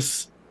it's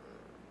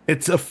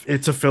a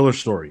filler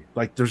story.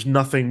 Like there's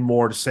nothing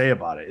more to say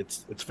about it.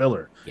 It's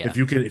filler. Yeah.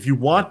 If you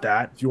want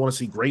that, if you want to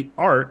see great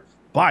art,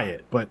 buy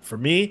it. But for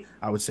me,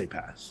 I would say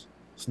pass.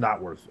 It's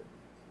not worth it.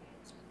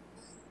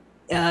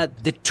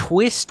 The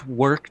twist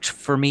worked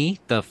for me.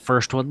 The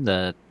first one,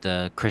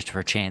 the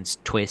Christopher Chance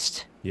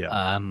twist.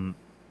 Yeah.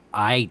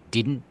 I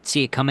didn't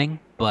see it coming,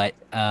 but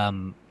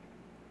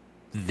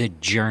the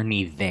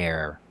journey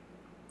there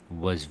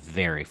was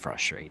very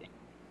frustrating.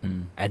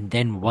 And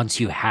then once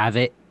you have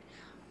it,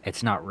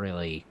 it's not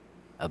really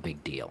a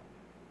big deal.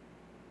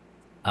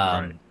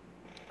 Right.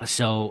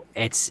 So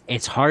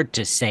it's hard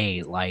to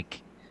say,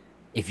 like,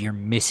 if you're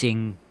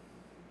missing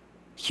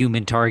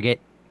Human Target,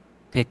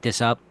 pick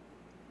this up,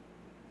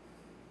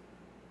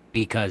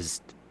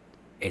 because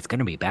it's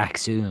gonna be back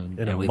soon,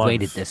 In a and we've month.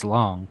 waited this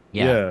long.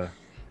 Yeah.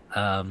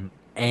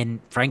 And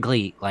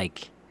frankly,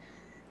 like,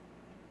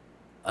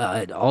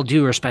 all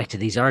due respect to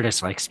these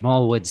artists, like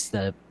Smallwood's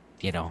the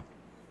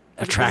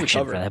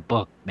attraction for cover. that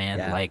book, man.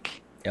 Yeah.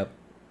 Like, Yep.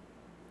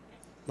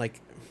 like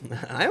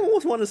I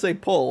almost want to say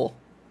pull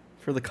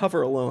for the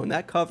cover alone.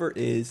 That cover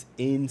is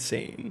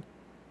insane.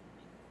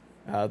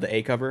 The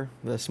A cover,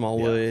 the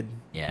Smallwood,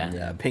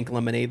 yeah. pink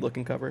lemonade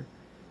looking cover.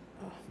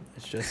 Oh,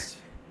 it's just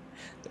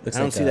Looks I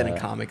don't like, see that in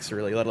comics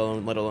really, let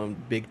alone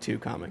big 2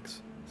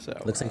 comics. So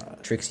Looks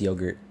like Trix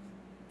yogurt.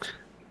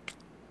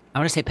 I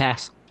want to say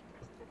pass.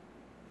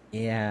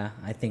 Yeah,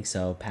 I think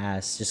so.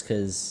 Pass, just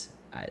because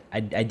I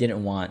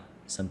didn't want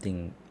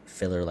something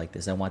filler like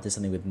this. I wanted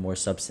something with more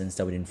substance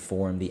that would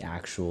inform the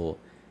actual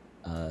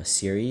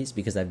series,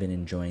 because I've been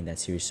enjoying that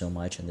series so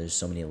much, and there's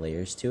so many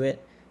layers to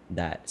it,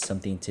 that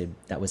something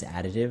that was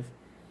additive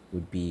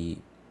would be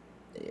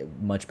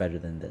much better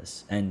than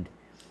this. And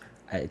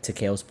to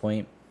Kale's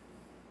point,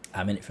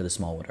 I'm in it for the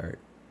Smallwood art.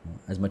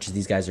 As much as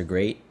these guys are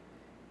great,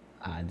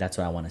 that's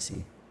what I want to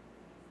see.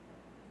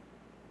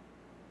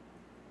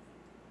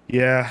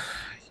 Yeah,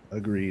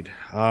 agreed.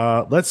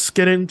 Let's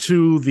get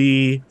into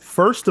the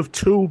first of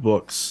 2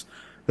 books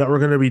that we're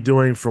going to be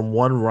doing from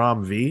one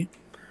Rom V.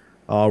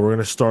 We're going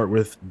to start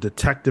with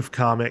Detective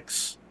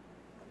Comics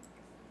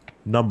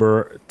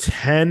number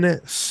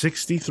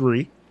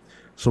 1063.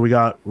 So we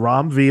got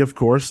Rom V, of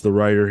course, the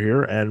writer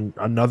here, and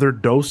another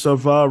dose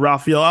of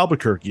Raphael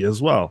Albuquerque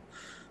as well.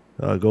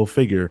 Go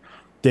figure.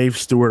 Dave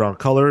Stewart on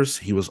colors.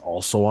 He was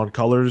also on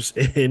colors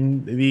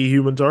in the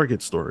Human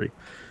Target story.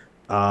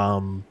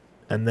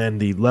 And then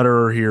the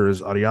letterer here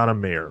is Ariana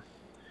Mayer.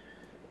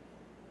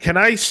 Can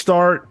I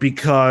start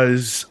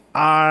because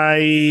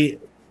I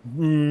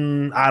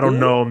don't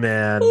know,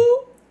 man.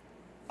 Ooh.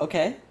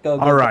 Okay, go.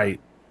 All right.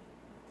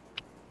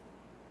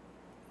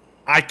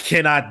 I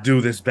cannot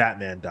do this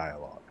Batman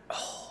dialogue.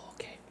 Oh,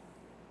 okay.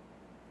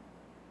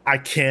 I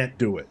can't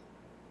do it.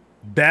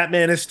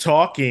 Batman is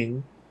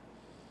talking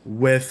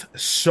with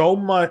so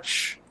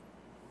much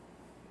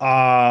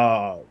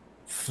so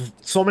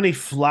many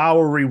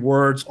flowery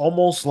words,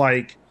 almost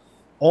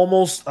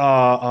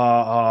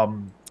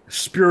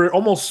spirit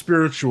almost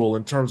spiritual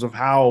in terms of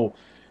how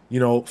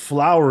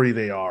flowery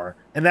they are,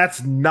 and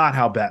that's not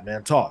how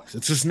Batman talks.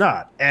 It's just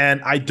not.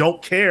 And I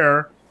don't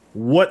care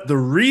what the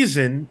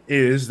reason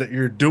is that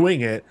you're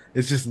doing it.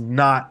 It's just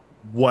not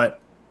what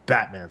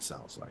Batman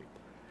sounds like.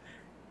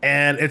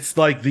 And it's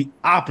like the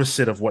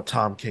opposite of what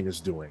Tom King is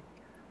doing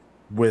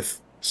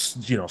with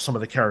some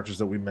of the characters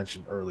that we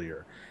mentioned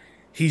earlier.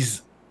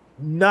 He's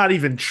not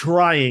even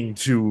trying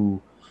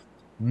to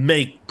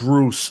make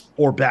Bruce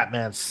or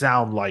Batman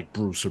sound like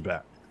Bruce or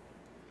Batman.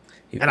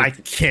 And I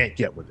can't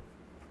get with it.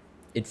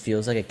 It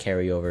feels like a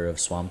carryover of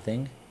Swamp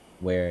Thing,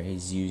 where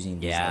he's using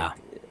these, like,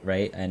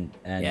 right, and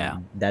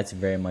that's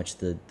very much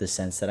the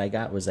sense that I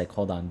got was like,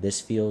 hold on,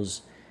 this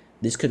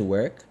could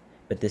work,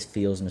 but this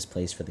feels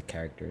misplaced for the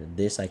character.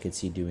 This I could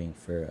see doing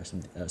for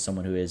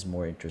someone who is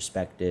more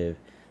introspective,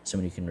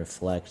 someone who can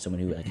reflect, someone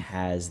who like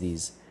has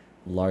these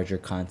larger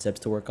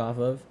concepts to work off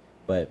of.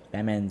 But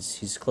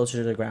he's closer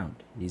to the ground.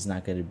 He's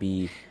not going to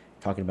be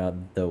talking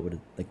about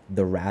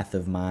the wrath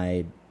of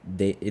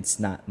it's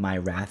not my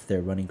wrath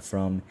they're running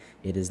from.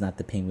 It is not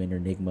the Penguin or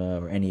Enigma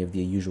or any of the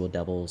usual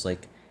devils.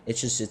 Like,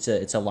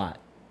 it's a lot.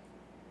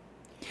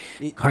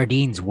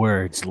 Cardine's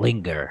words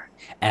linger,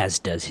 as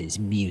does his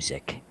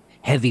music.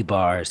 Heavy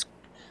bars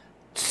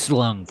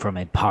slung from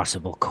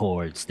impossible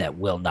chords that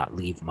will not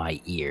leave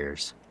my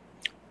ears.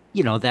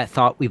 You know, that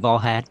thought we've all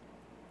had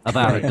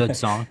about a good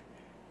song.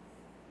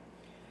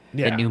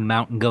 Yeah. The new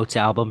Mountain Goats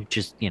album,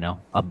 just,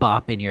 a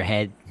bop in your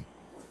head.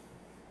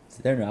 Is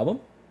there an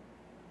album?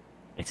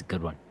 It's a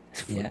good one.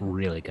 It's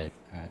really good.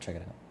 All right, check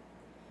it out.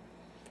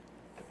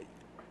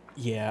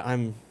 Yeah,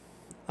 I'm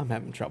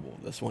having trouble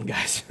with this one,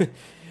 guys.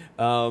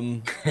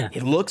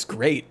 It looks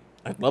great.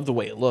 I love the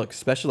way it looks,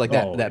 especially like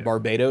that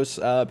Barbados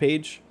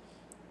page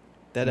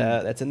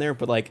that's in there.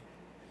 But like,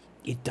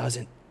 it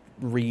doesn't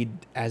read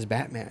as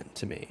Batman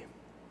to me.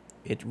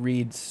 It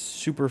reads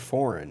super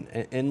foreign,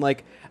 and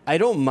like, I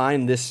don't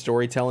mind this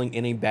storytelling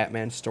in a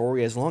Batman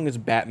story as long as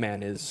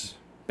Batman is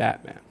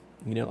Batman.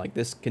 Like,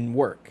 this can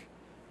work.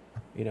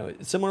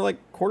 It's similar, like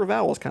Court of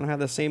Owls kind of had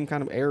the same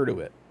kind of air to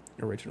it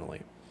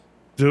originally.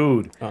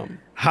 Dude,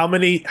 how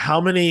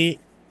many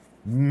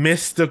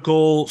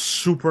mystical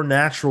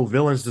supernatural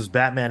villains does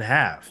Batman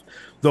have?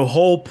 The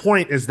whole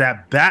point is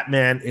that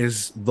Batman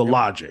is the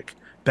logic.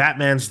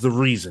 Batman's the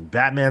reason.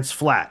 Batman's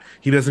flat.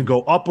 He doesn't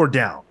go up or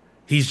down.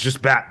 He's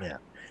just Batman.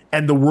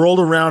 And the world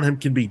around him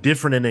can be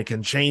different and it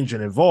can change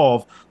and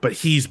evolve, but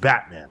he's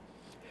Batman.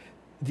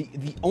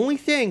 The only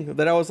thing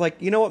that I was like,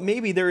 you know what,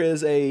 maybe there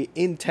is a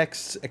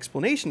in-text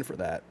explanation for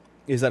that,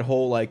 is that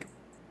whole, like,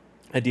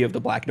 idea of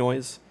the black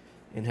noise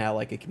and how,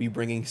 like, it could be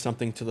bringing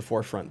something to the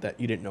forefront that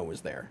you didn't know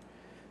was there.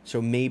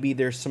 So maybe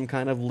there's some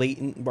kind of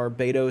latent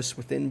Barbados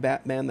within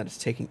Batman that is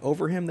taking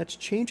over him, that's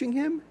changing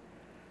him.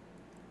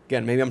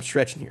 Again, maybe I'm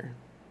stretching here,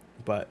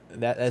 but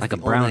that's like the a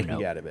brown only I can note.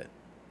 get out of it.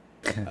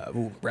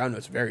 Brown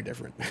note's very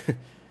different.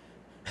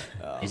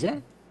 Is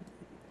it?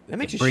 That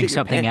makes you Bring shit your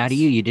something out of pants.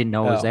 you didn't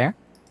know was there?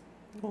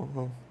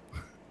 Oh.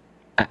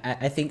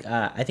 I think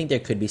there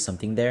could be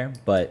something there,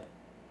 but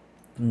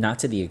not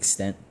to the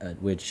extent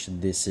at which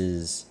this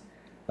is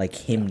like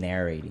him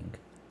narrating.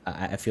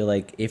 I feel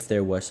like if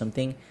there was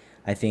something,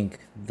 I think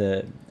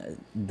the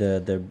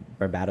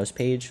Barbados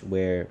page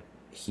where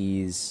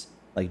he's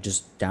like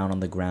just down on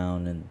the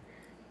ground and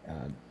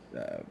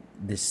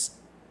this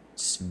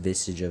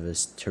visage of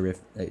his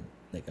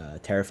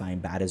terrifying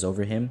bat is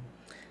over him,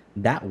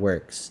 that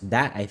works.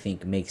 That I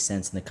think makes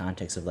sense in the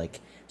context of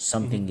like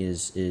something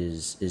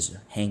is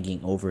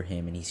hanging over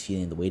him and he's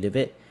feeling the weight of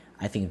it.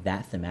 I think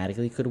that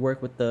thematically could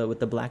work with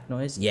the black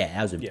noise. Yeah,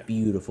 that was a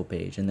beautiful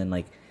page. And then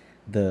like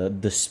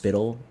the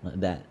spittle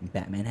that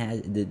Batman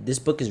has. This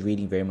book is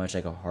reading very much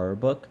like a horror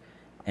book,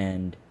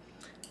 and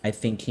I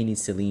think he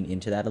needs to lean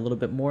into that a little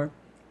bit more.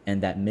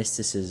 And that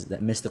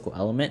mystical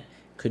element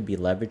could be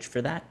leveraged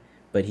for that,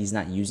 but he's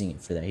not using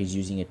it for that. He's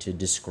using it to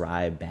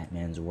describe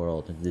Batman's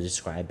world and to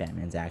describe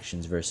Batman's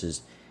actions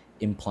versus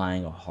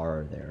implying a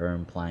horror there or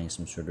implying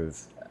some sort of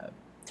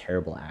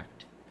terrible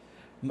act.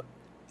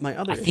 My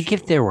other I think issue-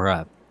 if there were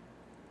a...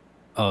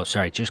 Oh,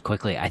 sorry, just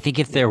quickly. I think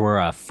if there were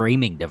a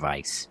framing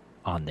device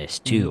on this,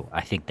 too,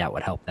 I think that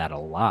would help that a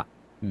lot.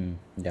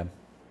 Yeah.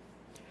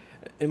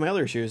 And my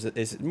other issue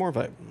is more of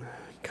a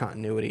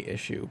continuity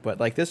issue, but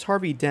like this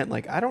Harvey Dent,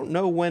 like I don't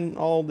know when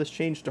all this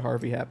change to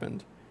Harvey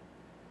happened.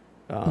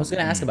 I was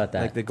gonna ask about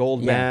that. Like the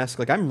gold mask.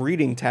 Like I'm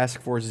reading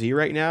Task Force Z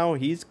right now.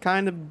 He's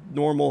kind of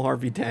normal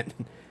Harvey Dent.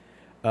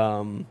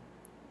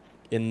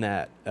 In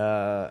that,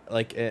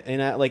 like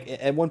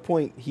at one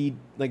point he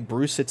like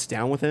Bruce sits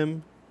down with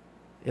him,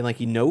 and like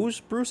he knows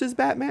Bruce is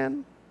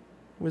Batman.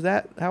 Was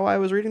that how I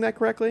was reading that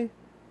correctly?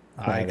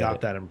 I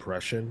got that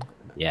impression.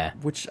 Yeah.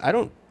 Which I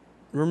don't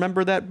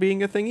remember that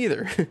being a thing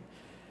either.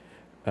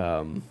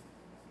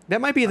 That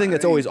might be a thing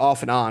that's always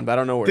off and on, but I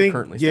don't know where it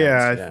currently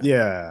stands.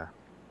 Yeah.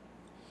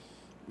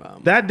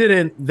 That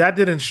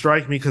didn't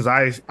strike me because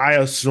I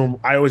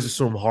always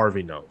assume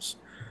Harvey knows.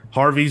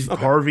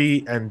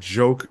 Harvey and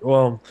Joker.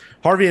 Well,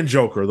 Harvey and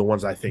Joker are the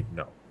ones I think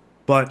know,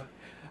 but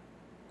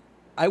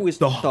I always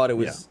thought it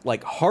was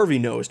like Harvey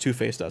knows,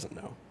 Two-Face doesn't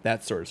know.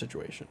 That sort of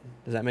situation.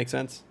 Does that make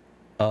sense?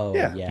 Oh,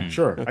 yeah.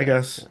 Sure. Okay. I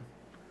guess.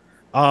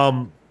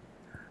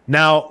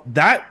 Now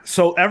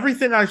so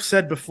everything I've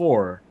said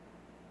before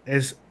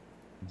is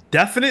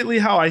definitely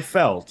how I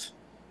felt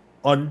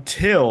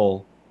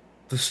until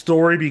the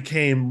story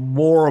became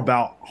more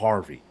about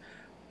Harvey.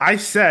 I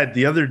said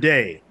the other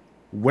day,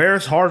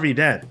 where's Harvey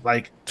Dent?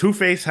 Like,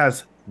 Two-Face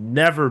has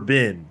never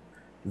been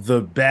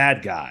the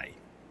bad guy,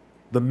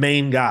 the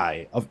main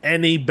guy of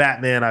any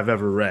Batman I've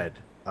ever read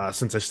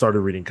since I started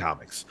reading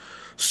comics.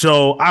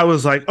 So I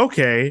was like,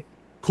 okay,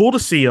 cool to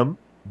see him.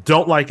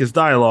 Don't like his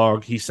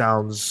dialogue. He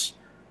sounds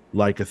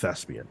like a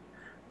thespian.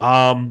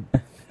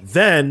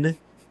 Then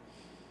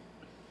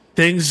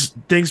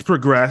things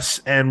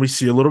progress and we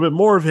see a little bit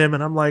more of him,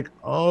 and I'm like,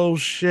 oh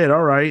shit,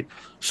 all right.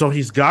 So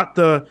he's got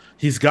the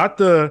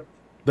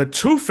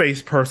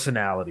Two-Face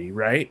personality,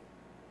 right?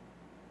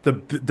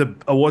 The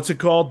what's it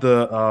called?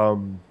 The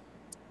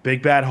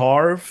Big Bad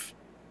Harv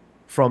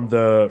from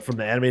the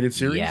animated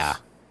series.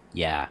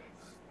 Yeah.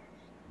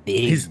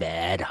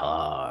 Bad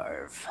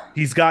Harv.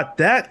 He's got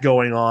that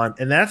going on,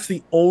 and that's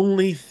the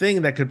only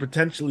thing that could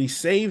potentially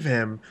save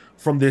him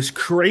from this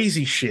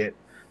crazy shit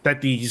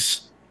that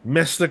these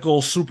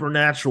mystical,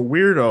 supernatural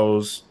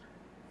weirdos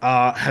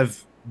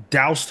have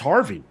doused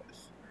Harvey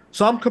with.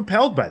 So I'm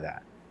compelled by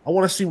that. I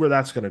want to see where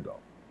that's going to go.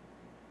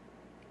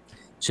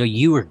 So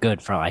you were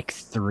good for like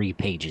 3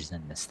 pages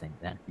in this thing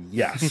then.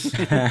 Yes.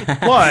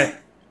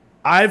 But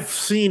I've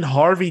seen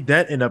Harvey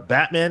Dent in a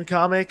Batman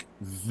comic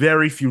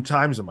very few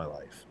times in my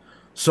life.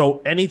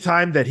 So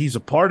anytime that he's a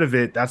part of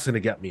it, that's going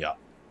to get me up.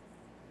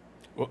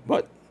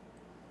 What?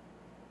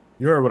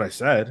 You heard what I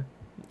said.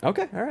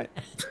 Okay, all right.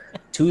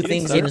 Two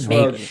things in this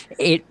book.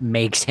 It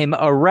makes him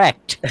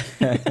erect.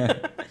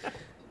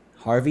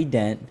 Harvey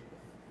Dent,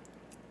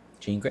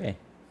 Jean Grey,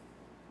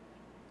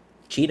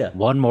 Cheetah.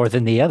 One more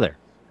than the other.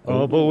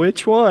 Oh, but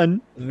which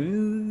one?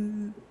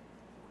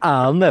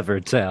 I'll never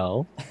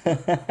tell.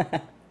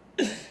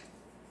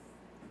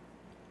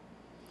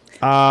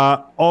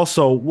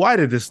 Also, why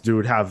did this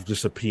dude have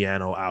just a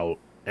piano out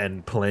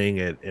and playing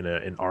it in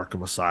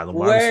Arkham Asylum?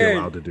 Why was he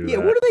allowed to do that? Yeah,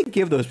 what do they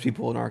give those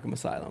people in Arkham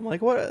Asylum?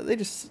 Like, what they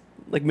just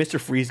like Mr.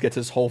 Freeze gets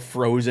his whole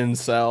frozen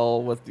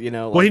cell with, like,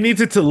 well, he needs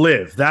it to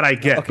live. That I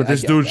get, but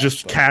this dude's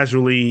just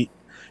casually,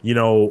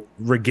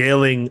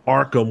 regaling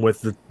Arkham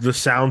with the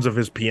sounds of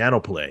his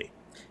piano play.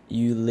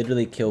 You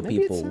literally kill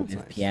people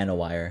with piano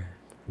wire.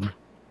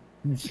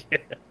 Yeah.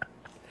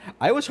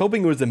 I was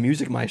hoping it was the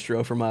music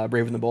maestro from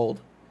Brave and the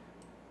Bold.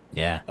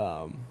 Yeah.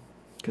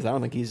 Because I don't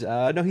think he's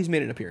he's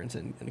made an appearance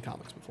in the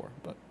comics before,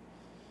 but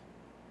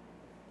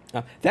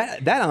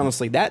that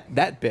honestly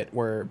that bit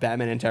where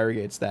Batman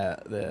interrogates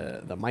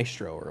the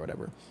maestro or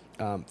whatever,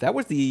 that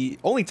was the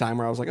only time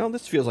where I was like, oh,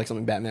 this feels like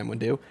something Batman would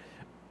do.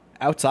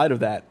 Outside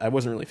of that, I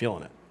wasn't really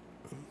feeling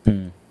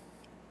it.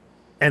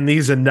 And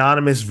these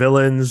anonymous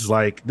villains,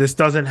 like, this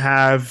doesn't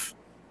have,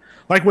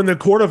 like, when the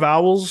Court of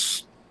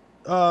Owls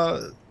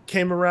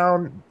came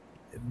around,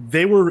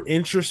 they were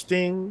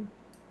interesting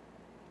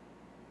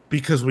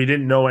because we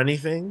didn't know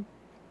anything,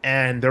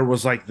 and there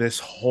was like this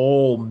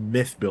whole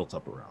myth built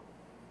up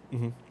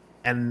around,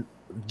 and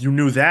you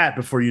knew that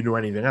before you knew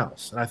anything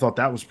else, and I thought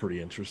that was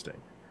pretty interesting.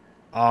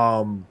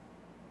 And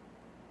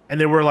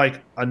they were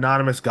like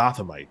anonymous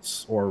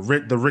Gothamites or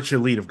the rich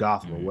elite of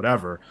Gotham or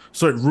whatever,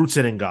 so it roots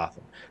it in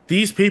Gotham.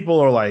 These people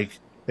are like,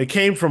 they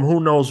came from who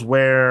knows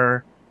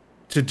where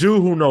to do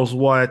who knows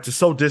what, to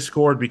sow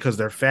discord because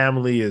their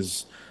family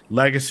is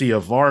legacy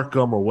of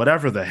Arkham or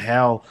whatever the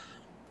hell.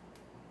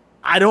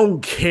 I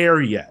don't care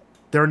yet.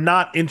 They're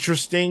not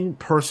interesting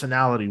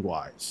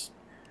personality-wise.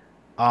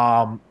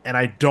 And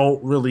I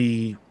don't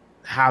really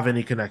have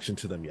any connection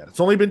to them yet. It's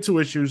only been 2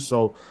 issues,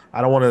 so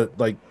I don't want to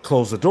like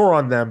close the door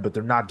on them, but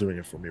they're not doing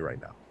it for me right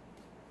now.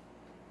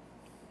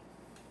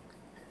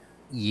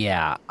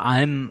 Yeah,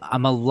 I'm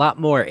a lot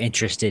more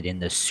interested in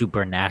the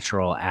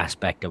supernatural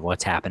aspect of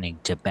what's happening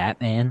to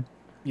Batman.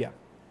 Yeah.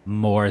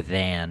 More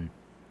than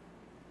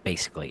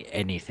basically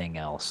anything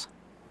else.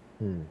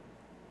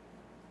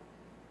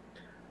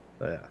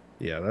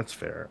 Yeah, that's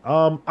fair.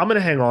 I'm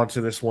gonna hang on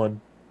to this one.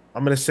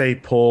 I'm gonna say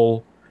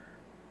pull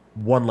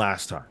one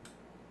last time.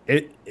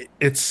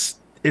 It's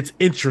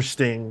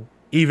interesting,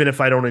 even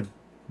if I don't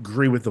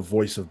agree with the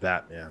voice of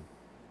Batman,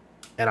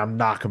 and I'm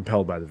not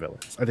compelled by the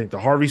villains. I think the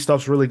Harvey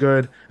stuff's really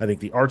good. I think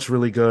the art's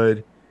really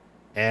good,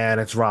 and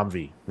it's Ram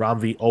V. Ram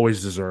V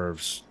always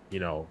deserves,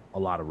 a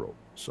lot of rope.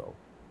 So,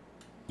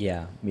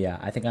 yeah,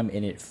 I think I'm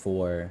in it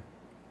for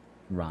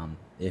Ram.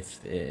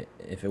 If it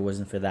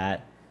wasn't for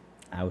that,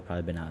 I would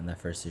probably been out in that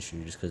first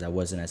issue just because I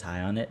wasn't as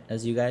high on it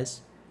as you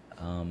guys.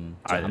 So I'm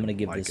gonna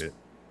give like this. it.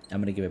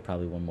 I'm gonna give it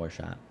probably one more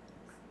shot.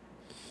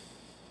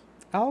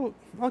 I'll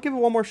give it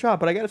one more shot,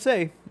 but I gotta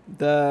say,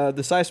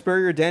 the Cy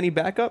Spurrier Danny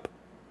backup,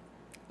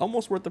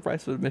 almost worth the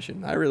price of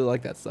admission. I really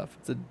like that stuff.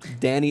 It's a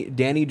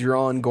Danny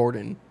drawn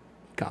Gordon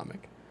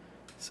comic.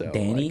 So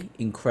Danny,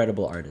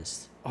 incredible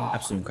artist,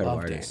 absolutely incredible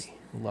love artist.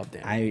 Danny. Love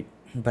Danny.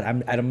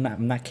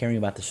 I'm not caring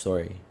about the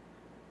story.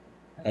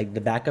 Like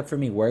the backup for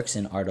me works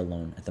in art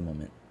alone at the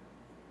moment.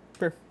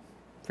 Fair.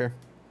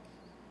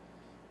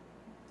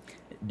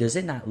 Does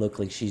it not look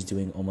like she's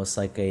doing almost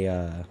like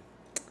a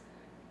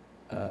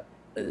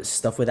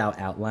stuff without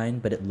outline,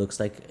 but it looks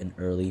like an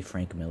early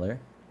Frank Miller?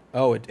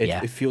 Oh, it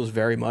Yeah. feels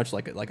very much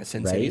like a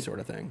Sensei Right? sort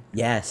of thing.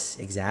 Yes,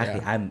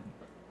 exactly. Yeah.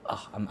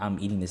 I'm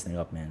eating this thing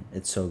up, man.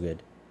 It's so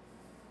good.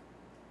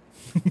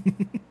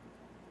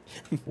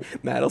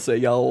 Matt will say,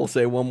 y'all will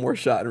say one more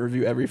shot and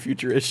review every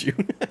future issue.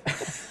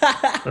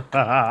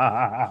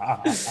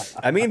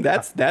 I mean,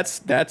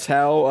 that's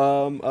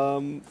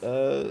how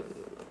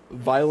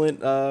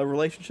violent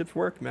relationships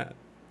work, Matt.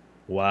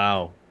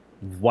 Wow.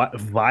 What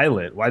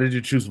Violet? Why did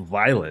you choose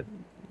Violet?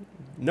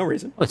 No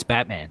reason. Oh, it's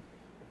Batman.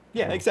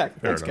 Yeah,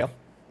 exactly. fair Thanks, enough.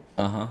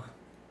 Cal. Uh-huh.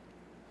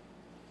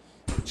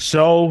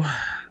 So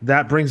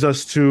that brings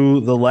us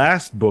to the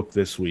last book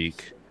this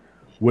week,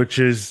 which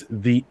is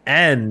the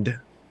end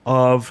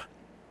of,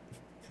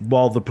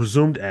 well, the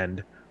presumed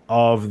end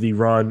of the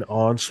run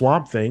on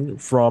Swamp Thing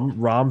from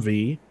Ram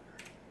V,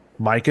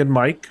 Mike and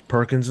Mike,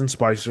 Perkins and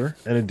Spicer,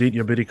 and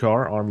Aditya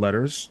Bidikar on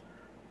letters.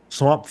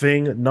 Swamp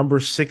Thing number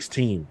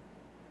 16.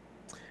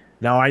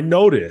 Now, I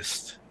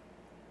noticed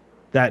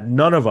that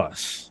none of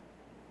us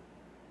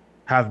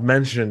have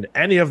mentioned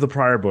any of the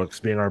prior books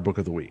being our book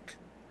of the week.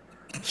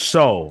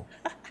 So,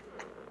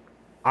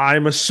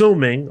 I'm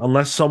assuming,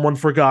 unless someone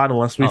forgot,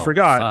 unless we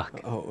forgot,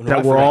 Fuck. Oh, no, that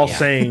I we're forgot. all yeah.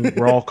 saying,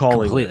 we're all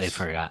calling Completely this.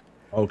 forgot.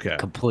 Okay.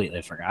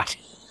 Completely forgot.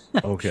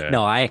 Okay.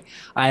 No, I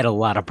had a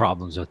lot of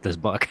problems with this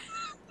book.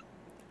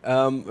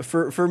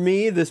 For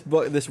me,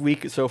 this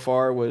week so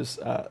far was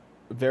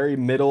very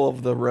middle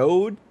of the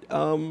road.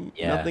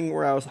 Yeah. Nothing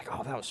where I was like,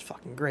 oh, that was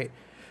fucking great.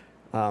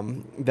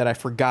 That I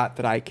forgot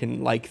that I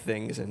can like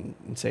things and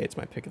say it's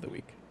my pick of the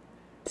week.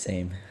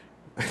 Same.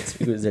 This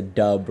week was a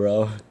dub,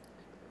 bro.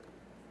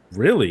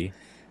 Really?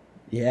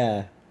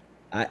 Yeah.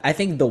 I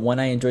think the one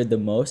I enjoyed the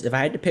most, if I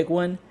had to pick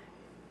one,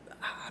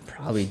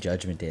 probably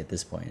Judgment Day at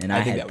this point. And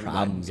I think had that would be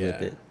problems mine.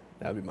 with Yeah, it.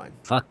 that would be mine.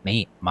 Fuck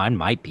me. Mine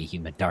might be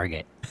Human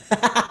Target.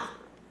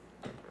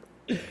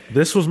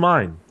 This was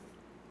mine.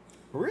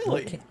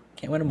 Really?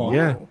 Can't win them all.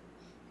 Yeah.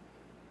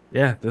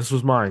 Yeah, this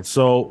was mine.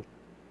 So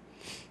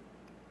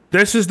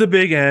this is the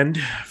big end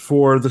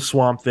for the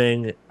Swamp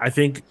Thing. I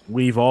think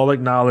we've all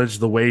acknowledged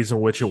the ways in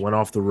which it went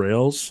off the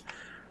rails.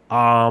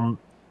 I'm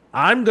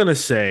gonna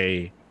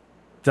say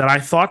that I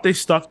thought they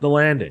stuck the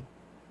landing.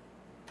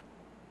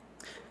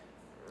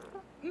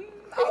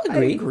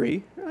 I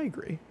agree. I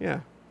agree. Yeah.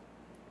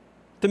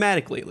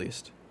 Thematically, at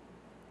least.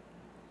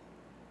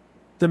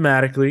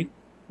 Thematically,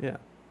 Yeah.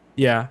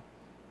 yeah.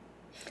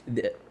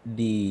 The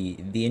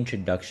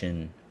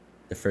introduction,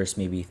 the first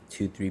maybe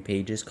 2-3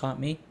 pages caught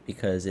me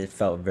because it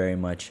felt very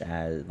much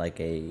as like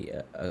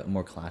a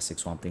more classic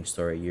Swamp Thing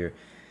story.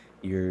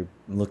 You're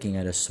looking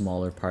at a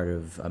smaller part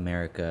of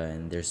America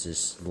and there's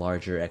this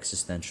larger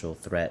existential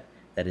threat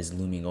that is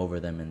looming over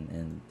them,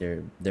 and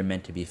they're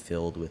meant to be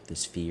filled with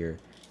this fear,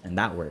 and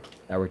that worked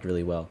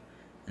really well.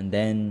 And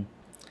then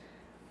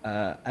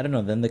I don't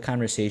know, then the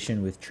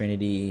conversation with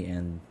Trinity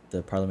and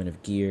the Parliament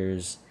of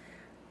Gears,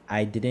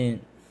 I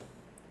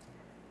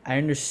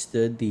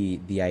understood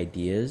the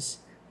ideas,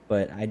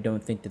 but I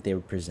don't think that they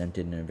were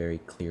presented in a very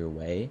clear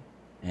way,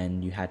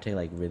 and you had to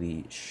like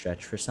really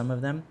stretch for some of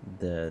them.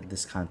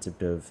 This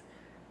concept of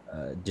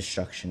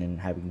destruction and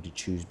having to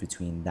choose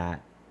between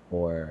that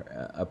or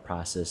a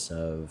process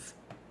of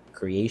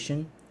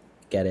creation.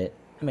 Get it?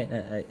 I mean,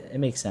 it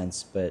makes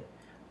sense, but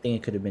I think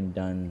it could have been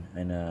done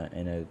in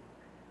a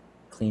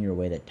cleaner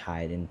way that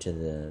tied into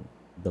the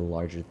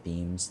larger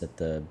themes that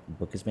the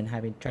book has been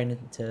trying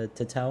to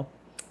tell.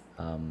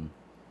 Yeah,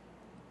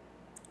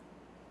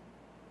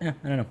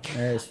 I don't know.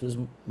 This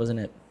wasn't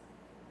it.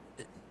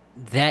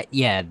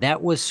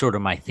 That was sort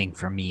of my thing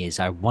for me. Is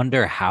I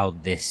wonder how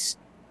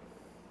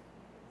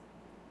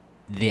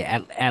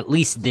at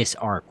least this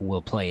arc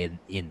will play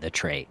in the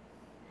trade.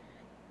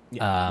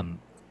 Yeah.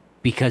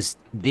 Because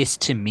this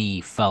to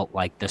me felt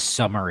like the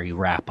summary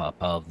wrap up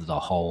of the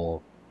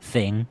whole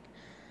thing,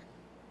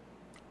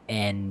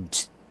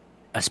 and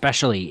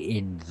especially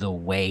in the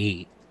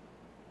way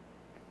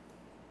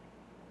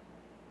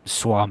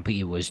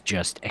Swampy was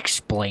just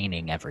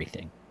explaining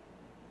everything.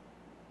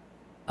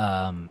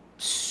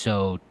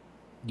 So,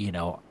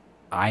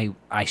 I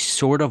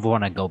sort of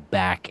want to go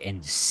back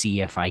and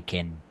see if I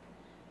can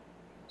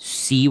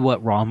see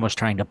what Ron was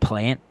trying to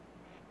plant,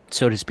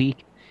 so to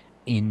speak,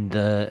 in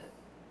the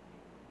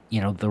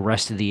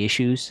rest of the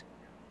issues.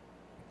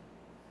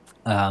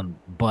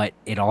 But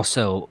it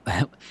also,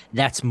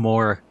 that's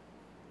more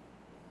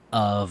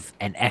of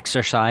an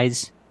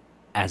exercise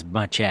as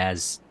much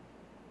as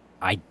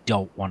I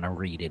don't want to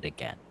read it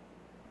again.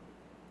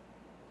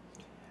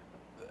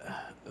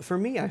 For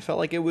me, I felt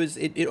like it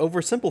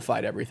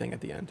oversimplified everything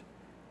at the end.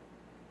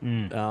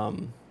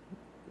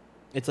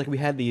 It's like we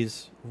had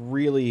these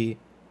really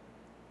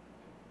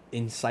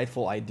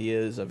insightful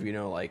ideas of,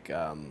 like,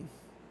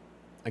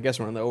 I guess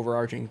one of the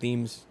overarching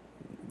themes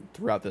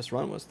throughout this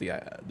run was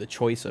the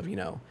choice of,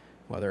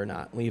 whether or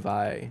not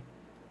Levi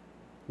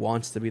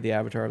wants to be the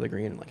Avatar of the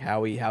Green, and like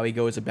how he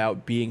goes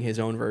about being his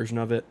own version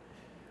of it.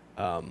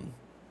 And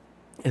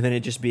then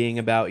it just being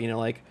about,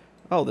 like,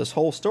 oh, this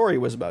whole story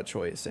was about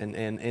choice, and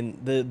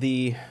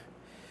the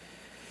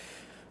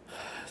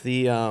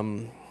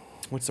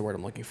what's the word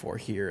I'm looking for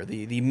here?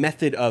 The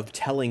method of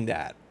telling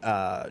that,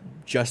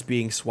 just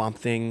being Swamp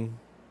Thing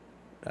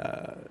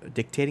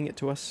dictating it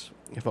to us,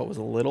 I felt was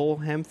a little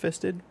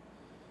ham-fisted.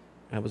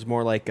 It was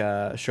more like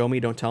a show me,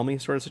 don't tell me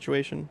sort of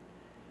situation.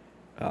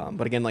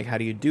 But again, like, how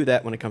do you do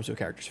that when it comes to a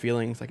character's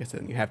feelings? Like I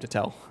said, you have to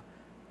tell.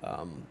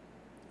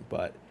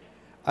 But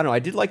I don't know. I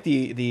did like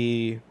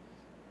the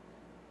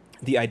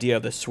idea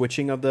of the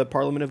switching of the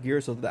Parliament of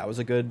Gears. So that was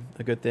a good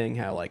thing.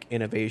 How, like,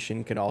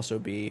 innovation could also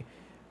be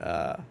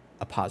a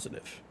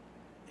positive.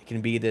 It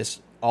can be this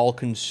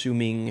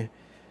all-consuming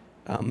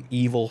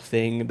evil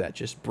thing that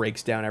just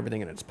breaks down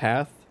everything in its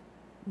path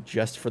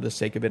just for the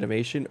sake of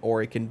innovation,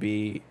 or it can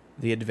be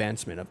the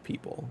advancement of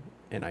people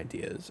and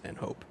ideas and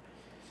hope.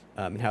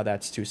 And how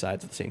that's two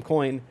sides of the same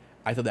coin.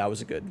 I thought that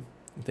was a good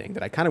thing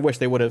that I kind of wish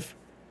they would have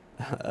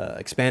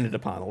expanded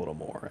upon a little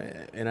more.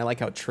 And I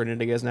like how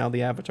Trinity is now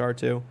the Avatar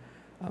too.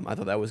 I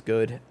thought that was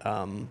good.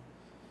 I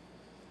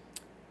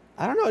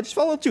don't know. It just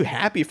felt a little too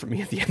happy for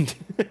me at the end.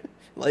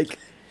 Like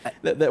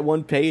that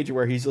one page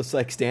where he's just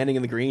like standing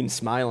in the green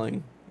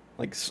smiling.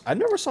 Like, I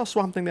never saw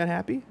Swamp Thing that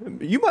happy.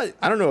 You might.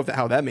 I don't know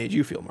how that made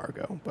you feel,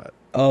 Marco. But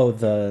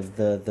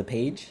the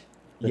page.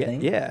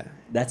 Thing? Yeah.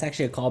 That's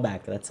actually a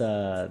callback. That's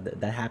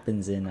that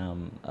happens in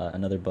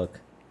another book.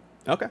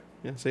 Okay.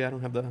 Yeah. So I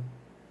don't have the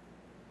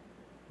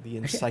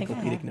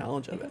encyclopedic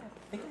knowledge of it.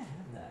 I think I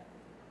have that.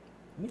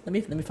 Let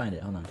me find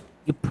it. Hold on.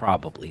 You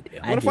probably do.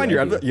 I want to find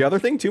your other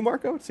thing too,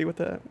 Marco. See what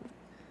the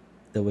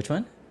which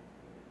one?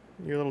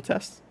 Your little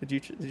test.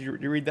 Did you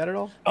read that at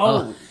all?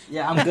 Oh,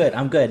 yeah. I'm good.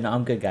 I'm good. No,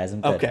 I'm good, guys. I'm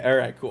good. Okay. All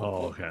right. Cool.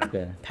 Oh, okay. I'm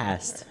good.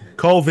 Passed.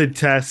 COVID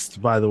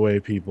test, by the way,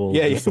 people.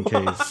 Yeah, just in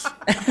case.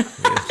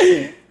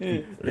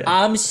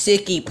 I'm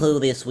sicky poo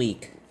this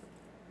week.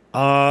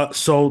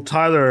 So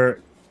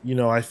Tyler,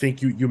 I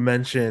think you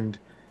mentioned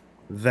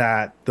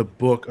that the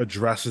book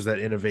addresses that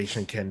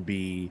innovation can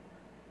be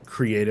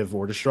creative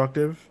or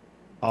destructive.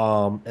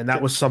 And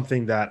that was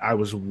something that I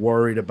was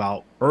worried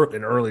about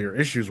in earlier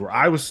issues, where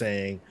I was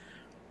saying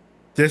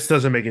this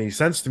doesn't make any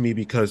sense to me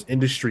because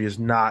industry is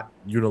not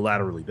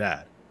unilaterally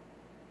bad.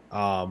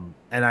 And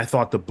I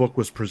thought the book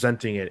was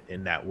presenting it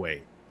in that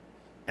way,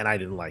 and I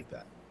didn't like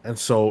that. And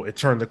so it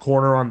turned the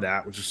corner on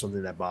that, which is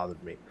something that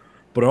bothered me.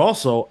 But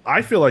also,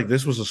 I feel like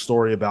this was a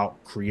story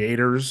about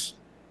creators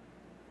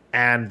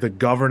and the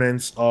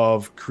governance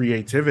of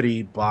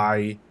creativity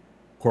by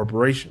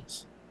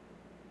corporations.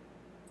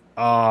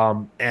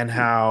 And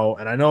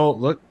I know,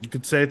 look, you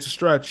could say it's a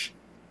stretch,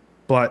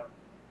 but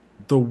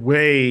the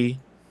way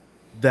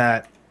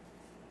that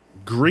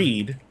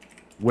greed,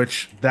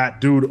 which that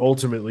dude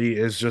ultimately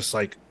is just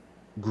like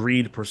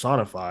greed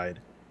personified,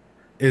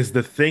 is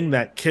the thing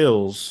that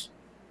kills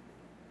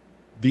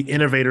the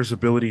innovator's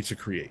ability to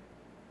create.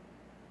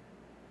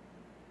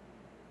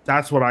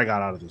 That's what I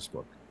got out of this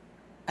book.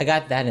 I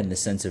got that in the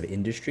sense of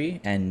industry,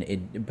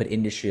 but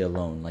industry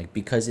alone, like,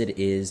 because it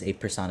is a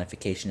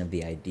personification of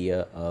the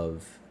idea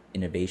of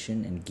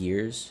innovation and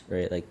gears,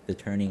 right? Like the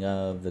turning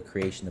of the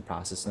creation, the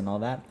process, and all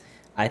that.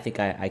 I think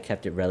I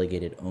kept it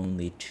relegated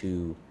only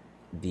to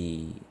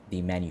the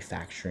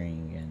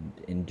manufacturing and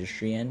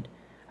industry end.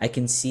 I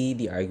can see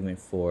the argument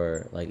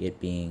for like it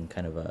being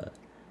kind of a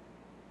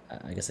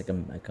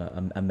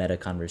meta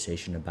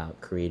conversation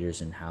about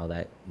creators and how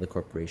that the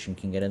corporation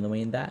can get in the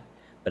way in that.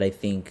 But I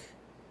think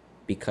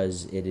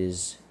because it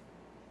is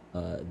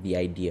the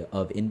idea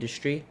of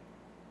industry,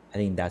 I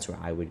think that's where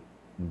I would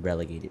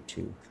relegate it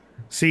to.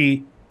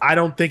 See, I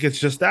don't think it's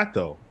just that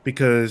though,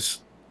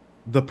 because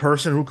the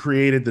person who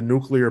created the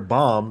nuclear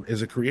bomb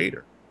is a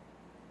creator.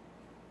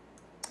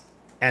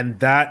 And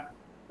that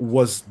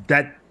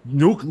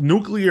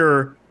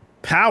nuclear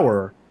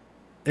power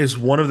is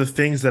one of the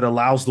things that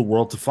allows the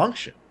world to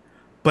function.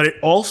 But it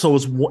also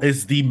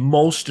is the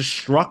most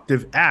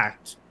destructive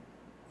act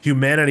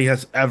humanity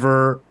has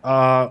ever,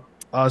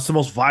 it's the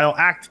most vile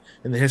act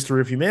in the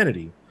history of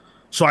humanity.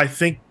 So I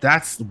think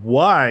that's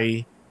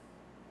why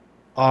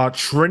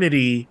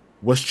Trinity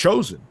was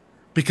chosen,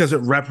 because it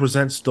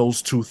represents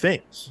those two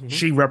things. Mm-hmm.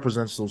 She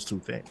represents those two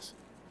things.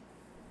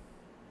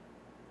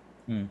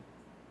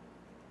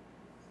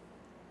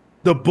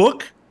 The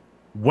book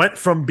went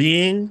from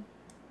being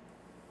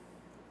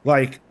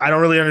like, I don't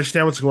really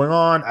understand what's going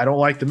on, I don't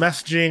like the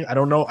messaging, I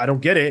don't know, I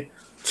don't get it,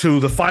 to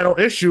the final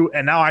issue,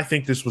 and now I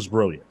think this was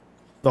brilliant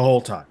the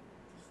whole time.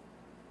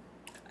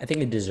 I think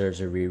it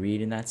deserves a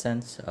reread in that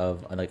sense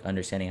of like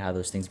understanding how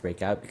those things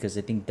break out, because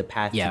I think the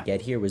path Yeah. to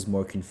get here was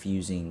more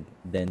confusing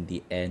than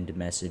the end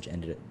message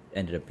ended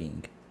up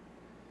being.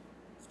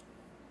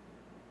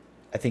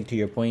 I think to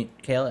your point,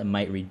 Kale, it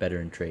might read better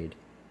in trade.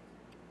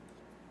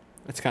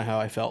 That's kind of how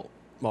I felt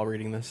while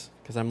reading this,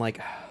 because I'm like,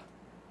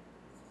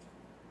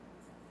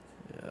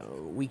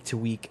 week to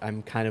week,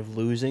 I'm kind of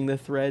losing the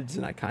threads,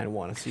 and I kind of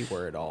want to see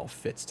where it all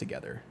fits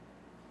together.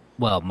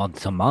 Well,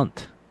 month to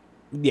month.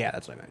 Yeah,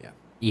 that's what I meant. Yeah.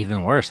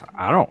 Even worse,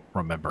 I don't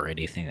remember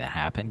anything that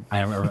happened. I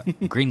remember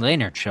Green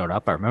Lantern showed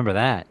up. I remember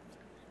that.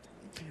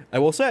 I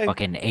will say,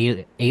 Fucking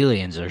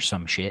aliens or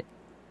some shit.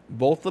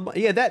 both of them.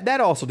 Yeah,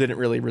 that also didn't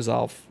really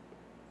resolve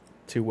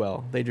too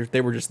well. They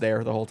were just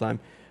there the whole time.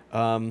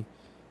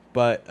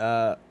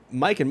 But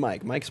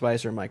Mike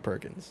Spicer and Mike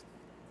Perkins,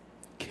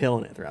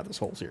 killing it throughout this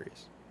whole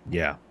series.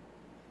 Yeah.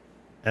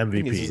 I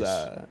think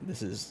MVPs.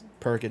 this is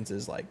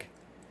Perkins' like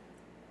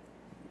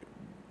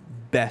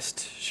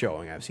best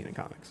showing I've seen in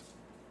comics.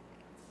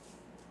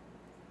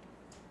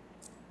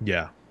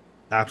 Yeah,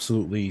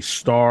 absolutely.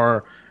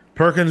 Star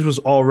Perkins was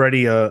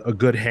already a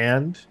good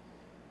hand,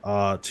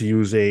 to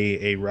use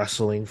a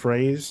wrestling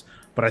phrase,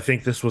 but I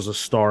think this was a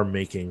star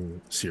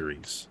making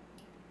series.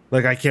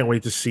 Like, I can't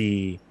wait to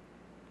see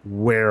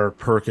where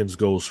Perkins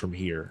goes from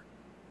here.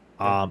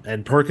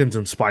 And Perkins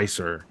and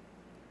Spicer,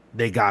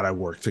 they gotta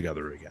work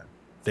together again.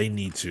 They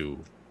need to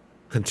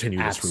continue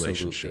this Absolutely.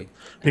 relationship,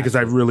 because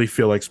I really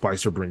feel like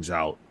Spicer brings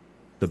out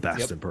the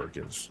best Yep. in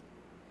Perkins.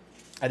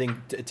 I think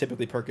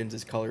typically Perkins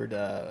is colored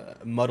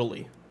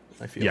muddily.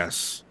 I feel.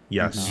 Yes.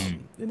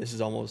 And this is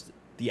almost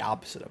the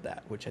opposite of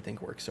that, which I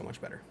think works so much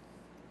better.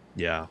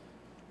 Yeah.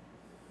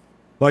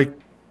 Like,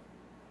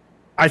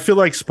 I feel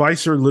like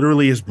Spicer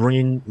literally is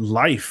bringing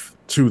life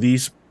to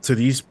these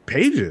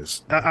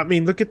pages. I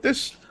mean, look at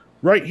this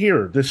right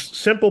here. This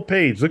simple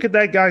page. Look at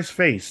that guy's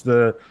face.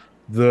 The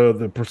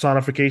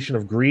personification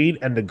of greed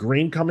and the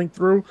green coming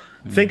through.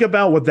 Think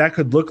about what that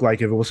could look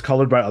like if it was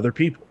colored by other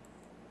people.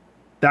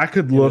 That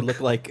could It would look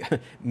look like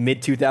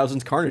mid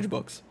 2000s Carnage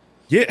books.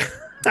 yeah.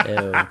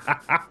 Ew.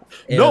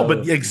 No, Ew.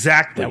 but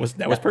exactly. That was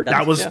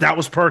Perkins. That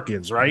was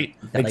Perkins, right?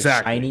 That,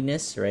 exactly. like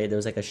shininess, right? There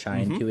was like a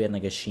shine to it and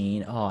like a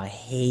sheen. Oh, I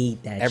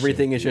hate that.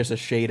 Everything shit. is just a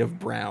shade of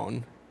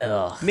brown.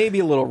 Ugh. Maybe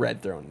a little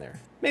red thrown there.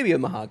 Maybe a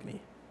mahogany.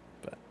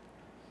 But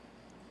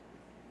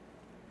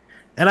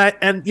And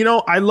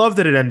I love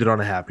that it ended on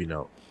a happy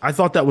note. I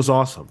thought that was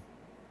awesome.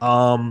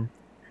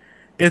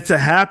 It's a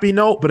happy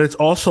note, but it's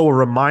also a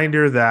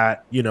reminder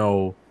that,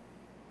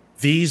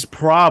 these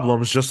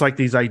problems, just like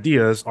these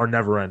ideas, are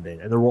never ending.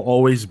 And there will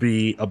always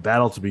be a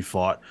battle to be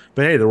fought.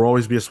 But hey, there will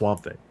always be a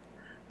Swamp Thing.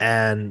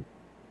 And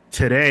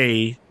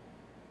today,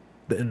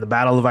 in the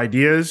battle of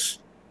ideas,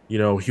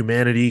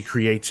 humanity,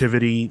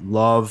 creativity,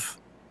 love,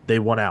 they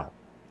won out.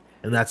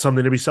 And that's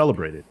something to be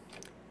celebrated.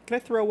 can I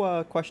throw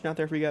a question out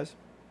there for you guys?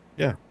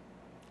 Yeah.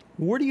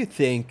 Where do you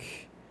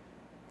think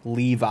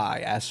Levi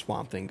as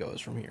Swamp Thing goes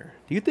from here?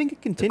 Do you think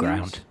it The continues?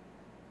 ground.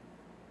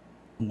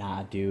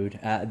 Nah, dude.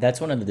 That's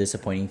one of the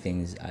disappointing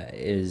things.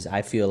 Is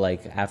I feel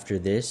like after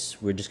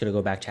this, we're just gonna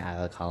go back to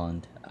Alec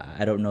Holland.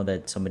 I don't know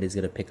that somebody's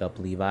gonna pick up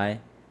Levi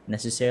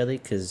necessarily,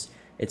 because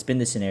it's been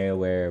the scenario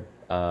where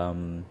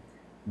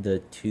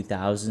the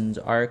 2000s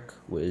arc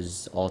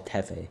was all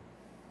Tefe,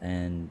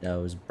 and that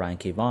was Brian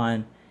K.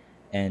 Vaughan,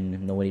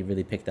 and nobody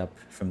really picked up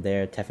from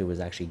there. Tefe was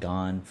actually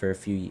gone for a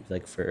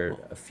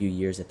few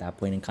years at that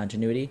point in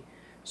continuity.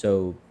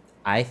 So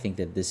I think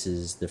that this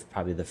is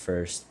probably the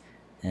first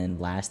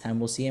and last time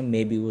we'll see him.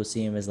 Maybe we'll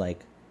see him as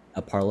like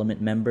a Parliament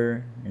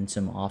member in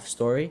some off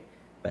story,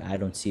 but I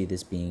don't see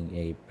this being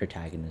a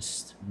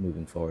protagonist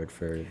moving forward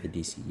for the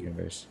DC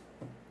universe.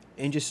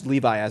 And just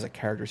Levi as a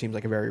character seems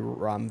like a very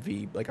Ram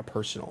V, like a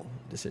personal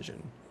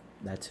decision.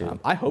 That too.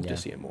 I hope Yeah. to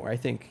see him more. I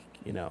think,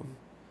 no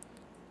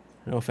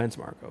offense,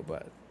 Marco,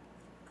 but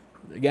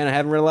again, I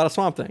haven't read a lot of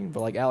Swamp Thing,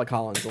 but like Alec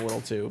Holland's a little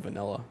too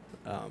vanilla.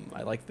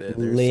 I like there's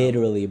some-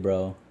 Literally,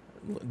 bro.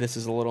 this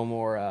is a little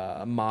more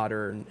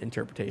modern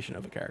interpretation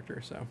of a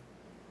character. So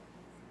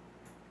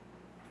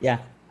Yeah,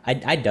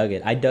 I dug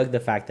it. I dug the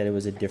fact that it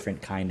was a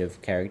different kind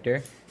of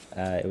character.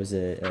 It was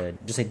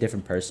just a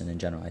different person in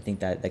general. I think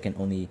that can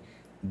only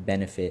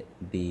benefit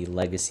the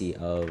legacy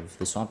of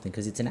the Swamp Thing,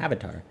 because it's an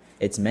avatar.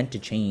 It's meant to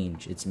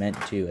change. It's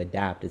meant to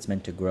adapt. It's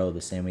meant to grow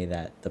the same way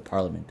that the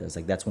Parliament does.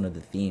 Like, that's one of the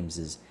themes,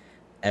 is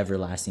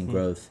everlasting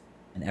growth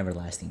and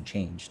everlasting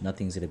change.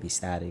 Nothing's going to be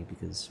static,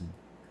 because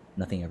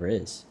nothing ever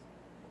is.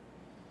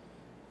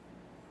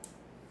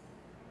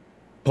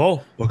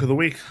 Paul, book of the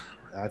week.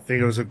 I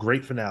think it was a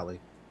great finale.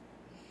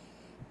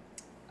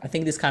 I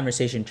think this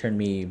conversation turned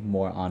me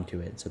more onto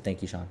it. So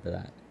thank you, Sean, for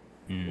that.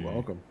 You're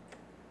welcome.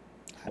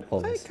 I'll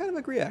pull I this. kind of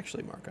agree,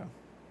 actually, Marco.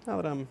 Now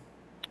that I'm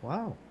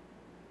Wow.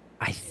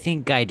 I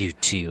think I do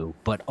too,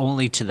 but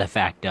only to the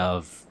fact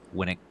of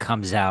when it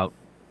comes out,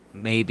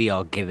 maybe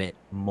I'll give it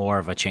more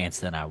of a chance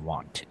than I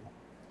want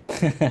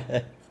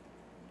to.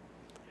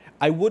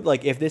 I would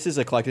like, if this is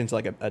a collected into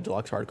like a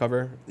deluxe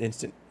hardcover,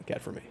 instant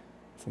get for me.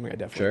 Something I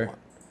definitely Sure.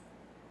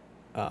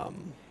 want.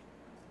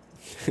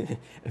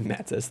 And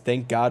Matt says,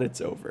 "Thank God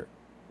it's over."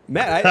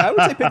 Matt, I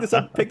would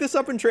say pick this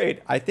up and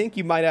trade. I think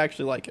you might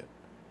actually like it.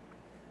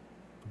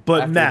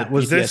 But After Matt, the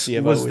was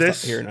PTS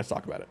this hearing us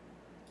talk about it?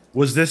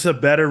 was this a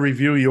better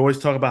review? You always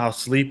talk about how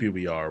sleepy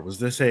we are. Was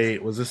this a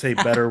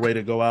better way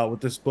to go out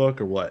with this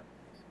book or what?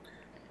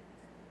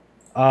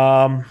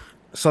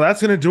 So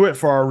that's gonna do it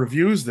for our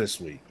reviews this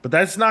week. But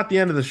that's not the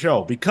end of the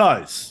show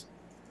because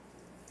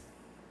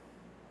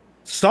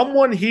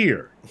someone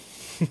here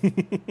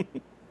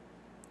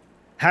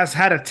has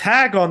had a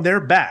tag on their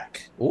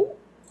back Ooh.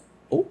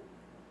 Ooh.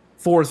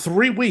 for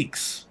 3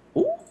 weeks.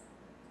 Ooh.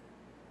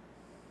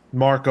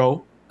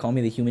 Marco, Call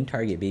me the human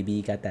target,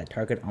 baby. Got that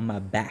target on my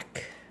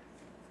back.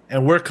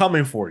 and we're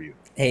coming for you.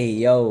 Hey,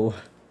 yo.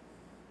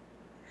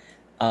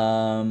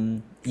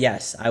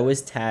 Yes, I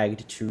was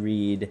tagged to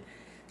read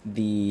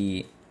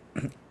the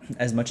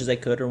as much as I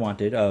could or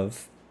wanted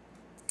of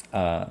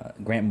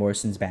Grant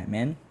Morrison's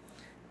Batman,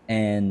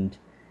 and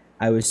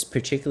I was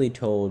particularly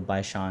told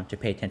by Sean to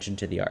pay attention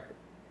to the art.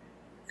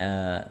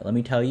 Let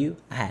me tell you,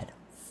 I had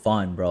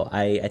fun, bro.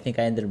 I think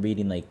I ended up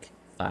reading like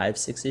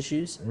 5-6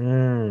 issues.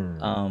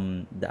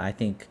 I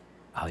think.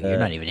 Oh, you're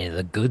not even into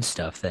the good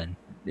stuff then.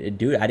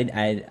 Dude,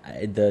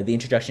 the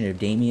introduction of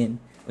Damien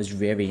was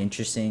very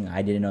interesting.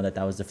 I didn't know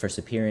that was the first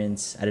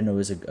appearance. I didn't know it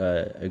was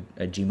a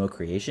Gmo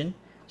creation,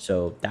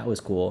 so that was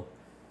cool.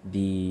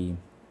 The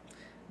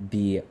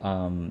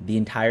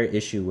entire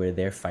issue where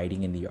they're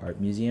fighting in the art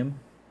museum,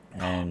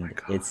 and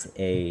it's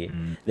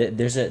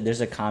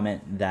there's a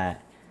comment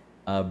that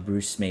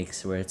Bruce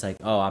makes where it's like,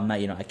 oh, I'm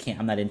not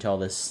I'm not into all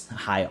this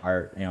high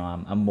art.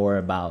 I'm more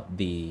about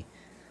the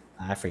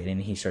I forget,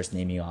 and he starts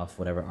naming off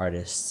whatever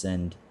artists,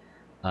 and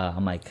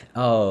I'm like,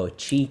 oh,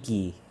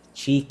 cheeky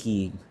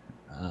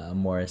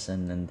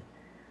Morrison, and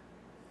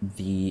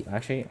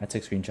actually I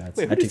took screenshots.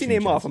 Wait, who does he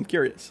name off? I'm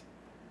curious.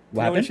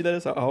 What Do you know what happened? issue that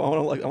is? I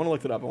want to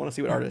look it up. I want to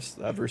see what artist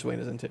Bruce Wayne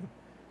is into.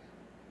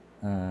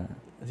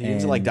 Is he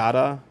into like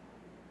Dada?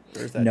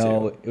 Or is that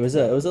No, too? it was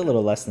a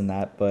little less than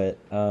that, but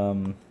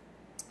I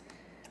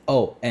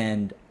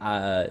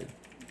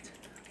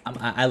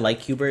like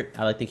Hubert.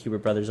 I like the Hubert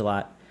brothers a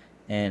lot,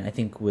 and I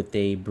think what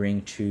they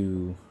bring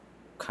to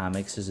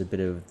comics is a bit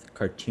of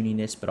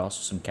cartooniness, but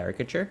also some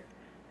caricature,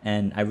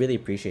 and I really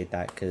appreciate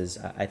that because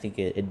I think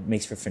it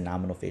makes for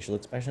phenomenal facial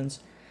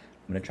expressions.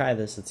 I'm gonna try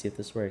this. Let's see if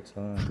this works.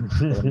 Hold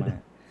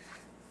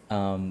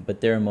on.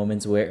 But there are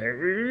moments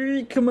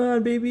where, come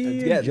on, baby,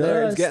 It's getting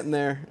there. It's adjust." getting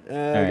there.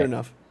 right. Good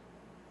enough.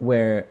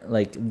 Where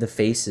like the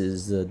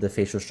faces, the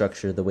facial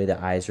structure, the way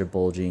the eyes are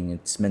bulging,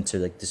 it's meant to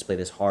like display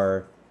this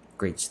horror.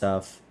 Great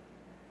stuff.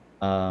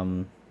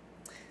 There's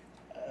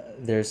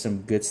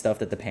some good stuff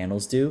that the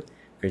panels do.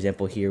 For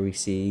example, here we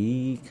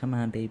see, come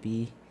on,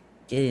 baby,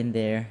 get in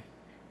there.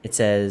 It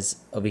says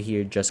over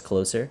here, just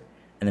closer,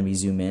 and then we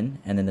zoom in,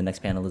 and then the next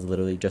panel is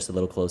literally just a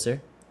little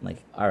closer. I'm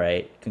like, all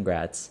right,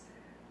 congrats.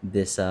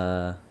 This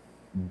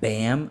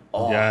Bam.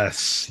 Oh,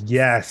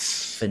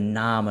 Yes.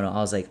 phenomenal.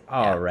 I was like,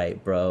 all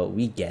right, bro,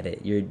 we get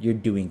it. You're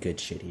doing good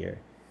shit here.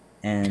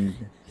 And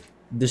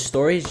the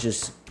story is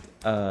just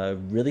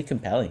really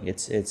compelling.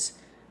 It's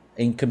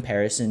in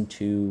comparison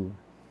to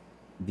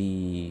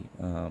the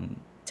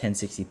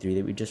 1063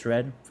 that we just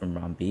read from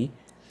Ron B.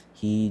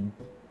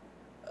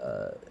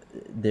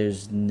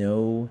 There's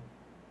no,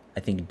 I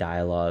think,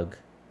 dialogue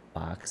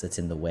box that's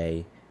in the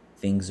way.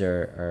 Things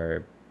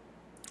are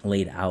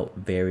laid out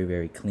very,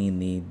 very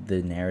cleanly.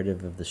 The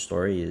narrative of the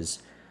story is,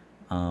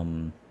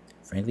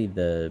 frankly,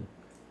 the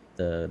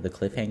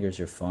cliffhangers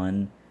are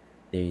fun.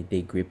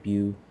 They grip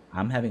you.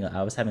 I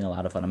was having a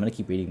lot of fun. I'm gonna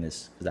keep reading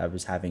this because I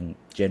was having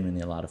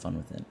genuinely a lot of fun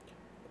with it.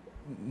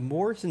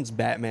 Morrison's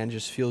Batman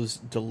just feels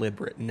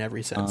deliberate in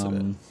every sense of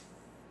it.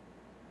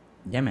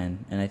 Yeah,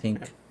 man, and I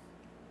think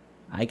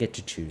I get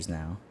to choose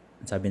now.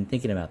 And so I've been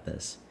thinking about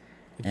this.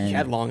 You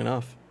had long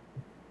enough.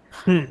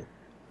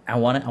 I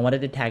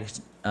wanted to tag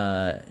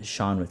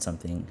Sean with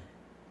something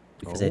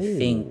because I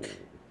think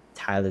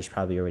Tyler's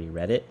probably already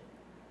read it,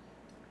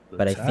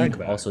 but I think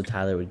also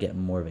Tyler would get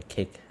more of a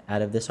kick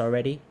out of this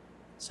already.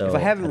 So If I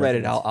haven't don't read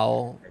think it, it's-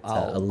 I'll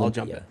jump in.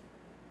 Olympia.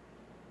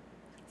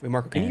 Wait,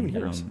 Marco, can you even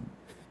hear us?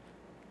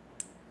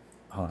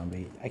 Hold on,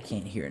 wait. I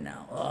can't hear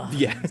now. Ugh.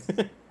 Yeah.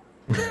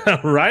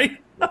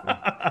 Right?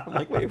 I'm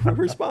like, wait, we're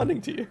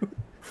responding to you.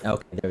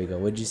 Okay, there we go.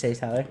 What'd you say,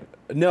 Tyler?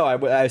 No,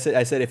 I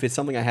said if it's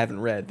something I haven't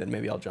read, then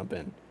maybe I'll jump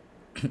in.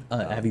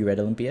 Have you read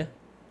Olympia?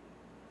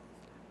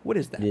 What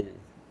is that?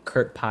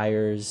 Kurt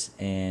Pyers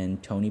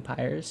and Tony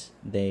Pyers.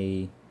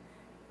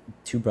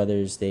 Two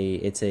brothers.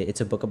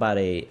 It's a book about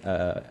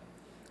a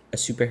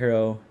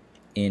superhero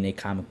in a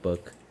comic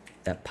book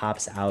that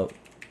pops out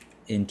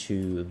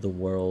into the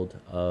world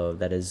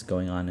that is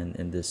going on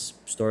in this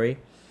story.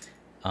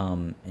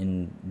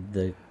 And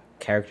the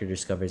character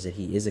discovers that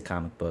he is a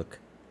comic book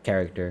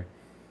character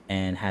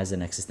and has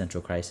an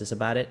existential crisis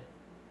about it.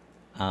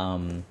 So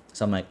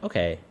I'm like,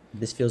 okay,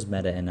 this feels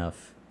meta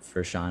enough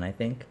for Sean, I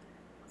think.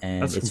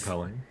 And That's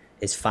compelling.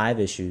 It's 5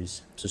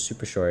 issues, so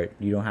super short.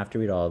 You don't have to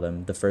read all of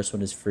them. The first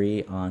one is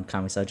free on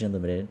Comixology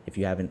Unlimited. If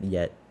you haven't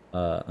yet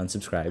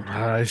unsubscribed.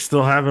 I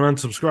still haven't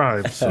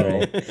unsubscribed. So All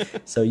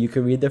right. So you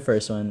could read the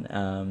first one,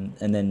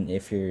 and then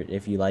if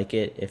you like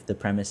it, if the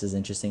premise is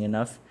interesting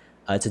enough,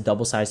 it's a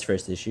double-sized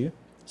first issue,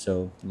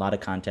 so a lot of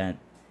content,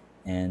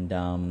 and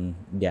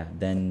yeah,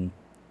 then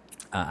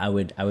I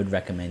would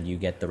recommend you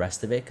get the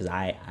rest of it because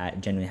I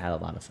genuinely had a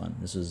lot of fun.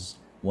 This was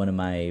one of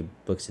my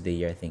books of the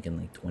year, I think, in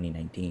like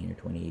 2019 or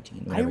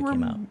 2018, whenever it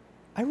came out.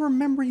 I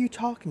remember you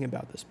talking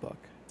about this book.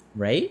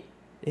 Right?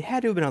 It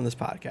had to have been on this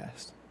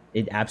podcast.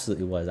 It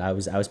absolutely was. I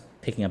was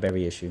picking up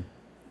every issue.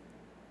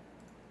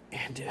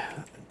 And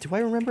do I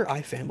remember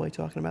iFanboy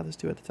talking about this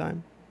too at the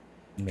time?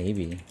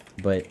 Maybe,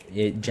 but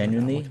it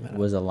genuinely looking that up.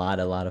 was a lot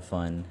of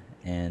fun,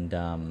 and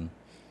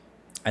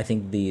I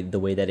think the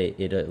way that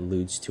it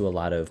alludes to a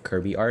lot of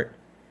Kirby art.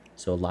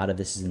 So a lot of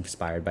this is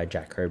inspired by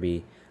Jack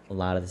Kirby. A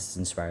lot of this is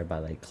inspired by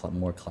like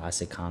more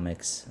classic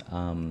comics.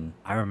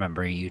 I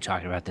remember you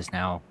talking about this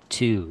now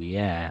too.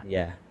 Yeah.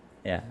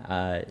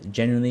 Yeah.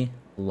 Genuinely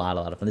a lot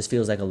of fun. This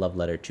feels like a love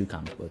letter to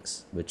comic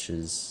books, which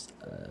is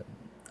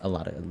a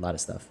lot of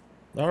stuff.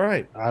 all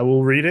right, I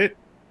will read it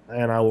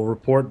and I will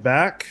report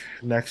back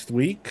next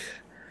week.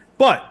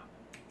 But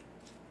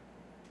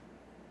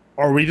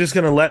are we just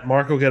gonna let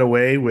Marco get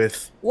away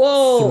with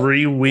Whoa!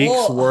 3 weeks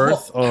Whoa!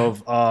 worth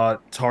of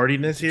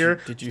tardiness here?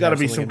 did you There's got to have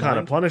be something some in kind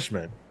of mind?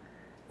 punishment.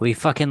 We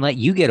fucking let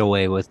you get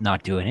away with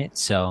not doing it,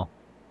 so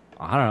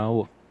I don't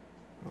know.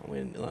 Oh, we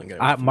didn't get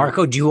it.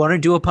 Marco, do you want to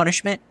do a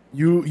punishment?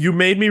 You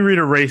made me read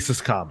a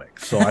racist comic,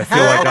 so I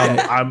feel like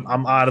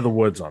I'm out of the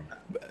woods on that.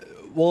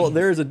 Well,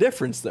 there's a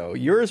difference though.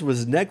 Yours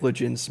was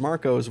negligence.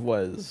 Marco's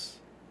was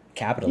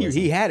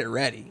Capitalism. he had it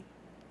ready.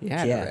 He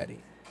had Yeah. it ready.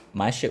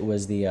 My shit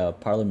was the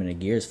Parliament of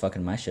Gears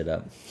fucking my shit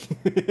up.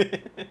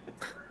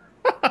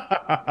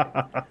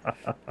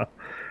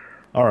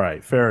 All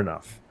right, fair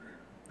enough.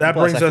 That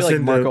Plus, brings I us feel like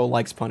into Marco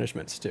likes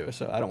punishments too,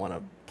 so I don't want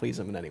to please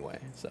him in any way.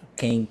 So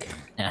Kink.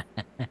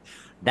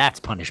 That's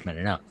punishment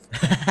enough.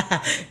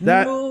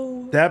 that.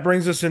 No. That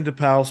brings us into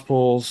Pals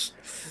Pulls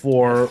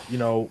for,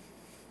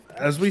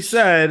 as we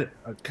said,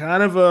 a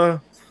kind of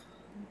a,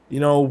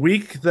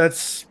 week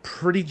that's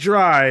pretty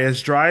dry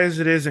as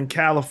it is in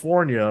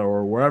California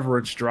or wherever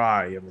it's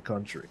dry in the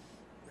country.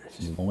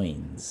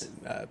 Loins.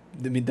 I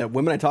mean, the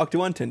women I talked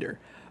to on Tinder.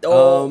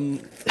 Oh.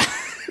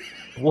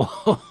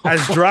 Whoa.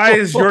 As dry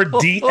as your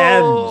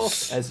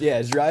DMs.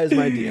 As dry as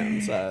my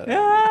DMs.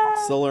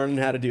 Still learning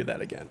how to do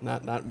that again.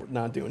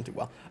 Not doing too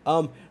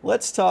well.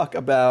 Let's talk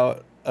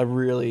about a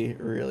really,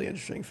 really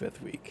interesting fifth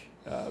week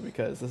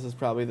because this is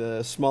probably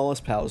the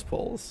smallest Pals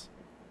polls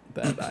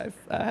that I've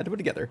had to put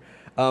together.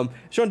 Sean,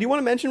 do you want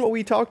to mention what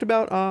we talked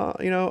about?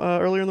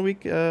 Earlier in the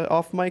week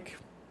off mic,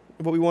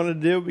 what we wanted to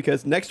do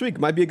because next week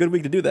might be a good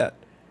week to do that.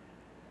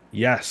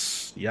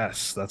 Yes,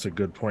 that's a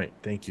good point.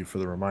 Thank you for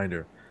the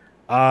reminder.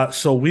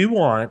 So we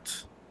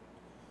want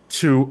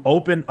to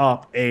open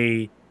up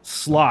a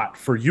slot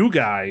for you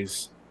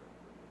guys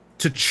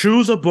to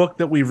choose a book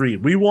that we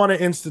read. We want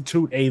to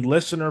institute a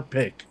listener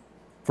pick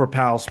for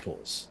Pals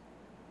Pulls.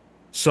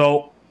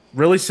 So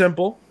really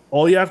simple.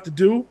 All you have to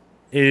do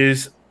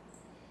is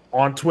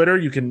on Twitter,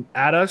 you can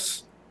add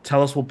us,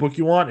 tell us what book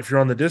you want. If you're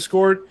on the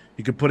Discord,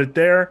 you can put it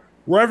there.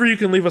 Wherever you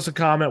can leave us a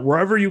comment,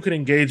 wherever you can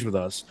engage with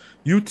us,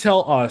 you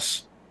tell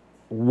us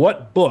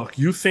what book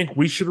you think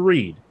we should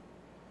read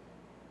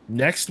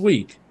next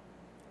week.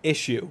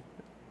 Issue.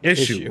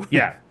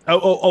 Yeah.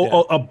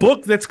 A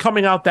book that's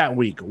coming out that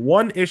week.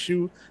 One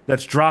issue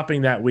that's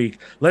dropping that week.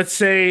 Let's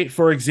say,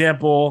 for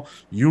example,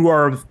 you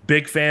are a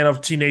big fan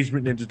of Teenage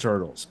Mutant Ninja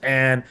Turtles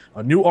and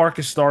a new arc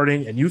is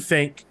starting and you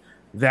think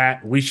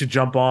that we should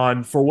jump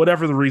on for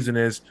whatever the reason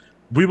is,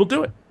 we will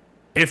do it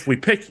if we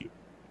pick you.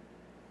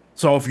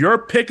 So if your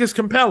pick is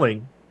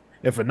compelling,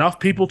 if enough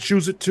people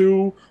choose it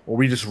too, or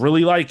we just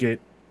really like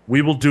it,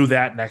 we will do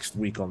that next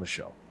week on the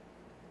show.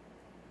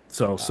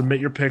 So submit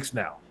your picks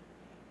now.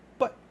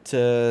 But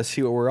to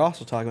see what we're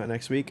also talking about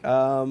next week,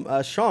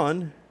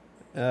 Sean,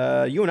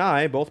 you and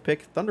I both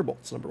picked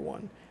Thunderbolts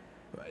 #1.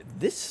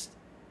 This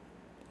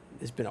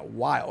has been a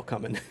while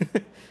coming.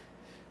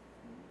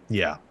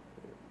 Yeah,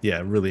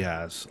 it really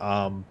has.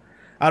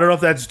 I don't know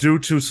if that's due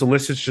to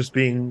solicits just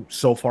being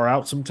so far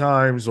out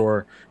sometimes,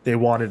 or they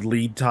wanted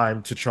lead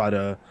time to try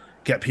to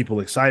get people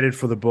excited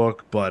for the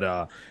book.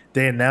 But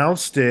they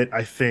announced it,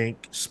 I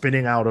think,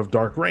 spinning out of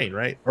Dark Reign,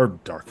 right? Or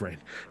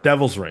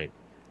Devil's Reign.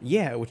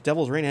 Yeah, which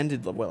Devil's Reign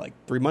ended, like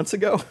 3 months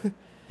ago?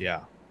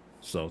 Yeah.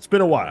 So it's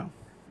been a while.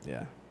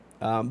 Yeah.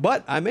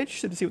 But I'm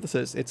interested to see what this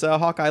is. It's a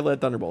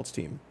Hawkeye-led Thunderbolts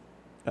team.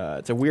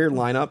 It's a weird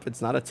lineup.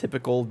 It's not a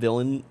typical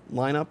villain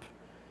lineup.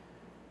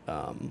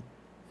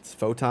 It's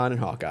Photon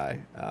and Hawkeye.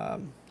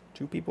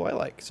 Two people I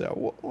like,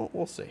 so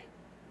we'll see.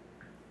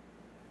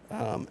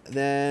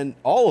 Then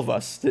all of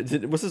us,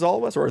 was this all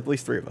of us or at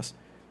least 3 of us?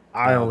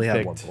 I only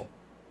had one picked. poll.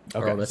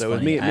 Okay, Oh, that's so it was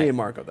funny. me and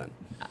Marco then.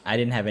 I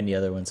didn't have any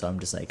other ones, so I'm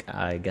just like,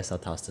 I guess I'll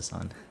toss this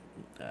on.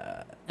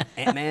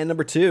 Ant-Man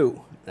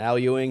 #2. Al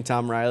Ewing,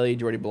 Tom Riley,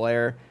 Jordy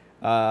Blair.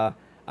 I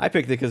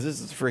picked it because this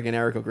is a freaking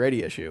Eric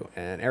O'Grady issue,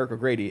 and Eric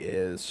O'Grady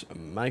is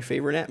my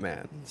favorite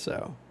Ant-Man,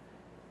 so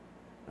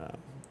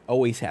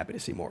always happy to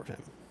see more of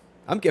him.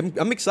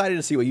 I'm excited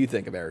to see what you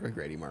think of Eric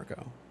O'Grady,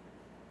 Marco.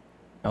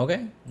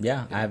 Okay,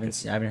 yeah, I haven't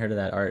heard of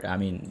that art. I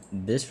mean,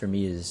 this for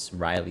me is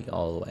Riley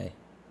all the way,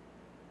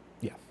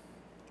 Yeah.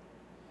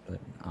 but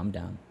I'm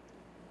down.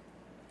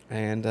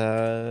 And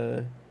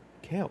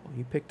Kale,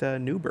 you picked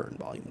New Burn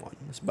Volume 1.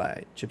 This is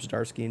by Chip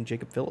Zdarsky and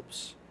Jacob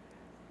Phillips.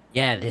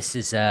 Yeah, this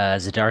is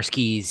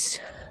Zdarsky's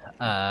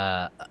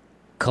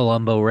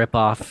Columbo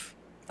ripoff.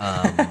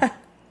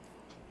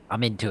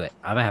 I'm into it.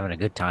 I'm having a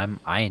good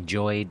time. I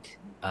enjoyed.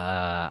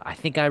 I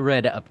think I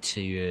read up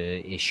to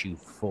issue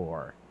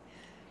 4,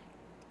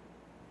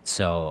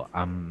 so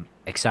I'm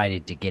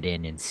excited to get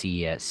in and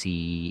see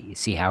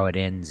how it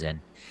ends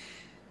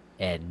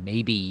and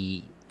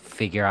maybe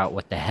figure out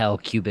what the hell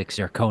cubic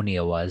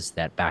zirconia was,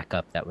 that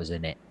backup that was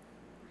in it.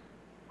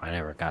 I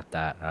never got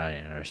that. I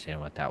didn't understand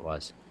what that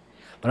was,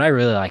 but I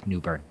really like New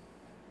Burn.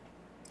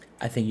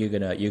 I think you're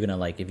gonna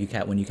like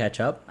when you catch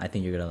up. I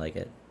think you're gonna like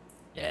it.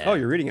 Yeah. Oh,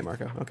 you're reading it,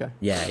 Marco. Okay.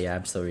 Yeah,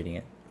 I'm still reading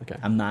it. Okay.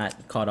 I'm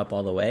not caught up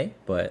all the way,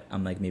 but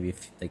I'm like maybe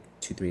like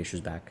 2-3 issues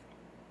back.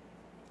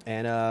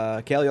 And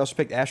Kale, you also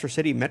picked Astro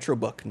City Metro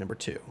Book number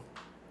 2.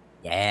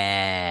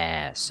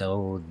 Yeah.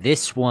 So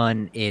this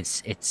one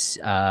it's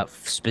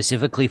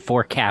specifically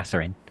for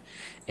Catherine.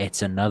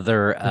 It's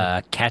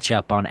another catch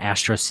up on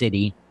Astro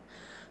City.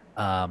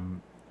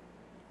 And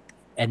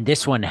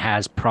this one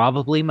has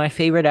probably my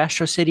favorite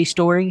Astro City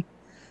story.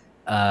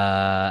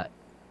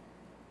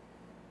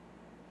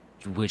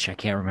 Which I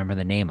can't remember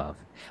the name of.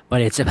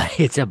 But it's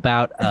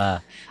about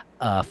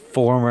a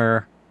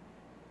former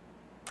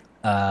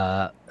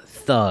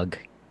thug,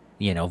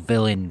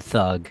 villain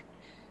thug,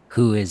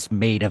 who is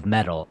made of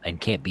metal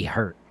and can't be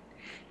hurt,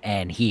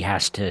 and he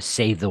has to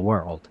save the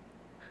world.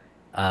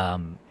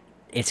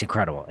 It's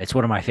incredible. It's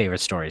one of my favorite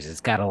stories.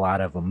 It's got a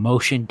lot of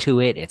emotion to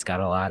it. It's got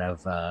a lot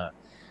of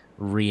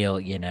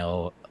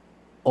real,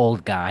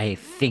 old guy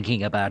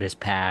thinking about his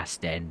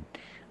past and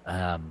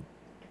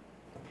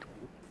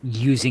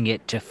using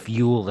it to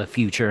fuel the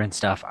future and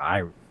stuff.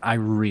 I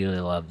really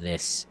love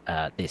this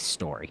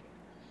story.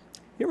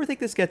 You ever think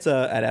this gets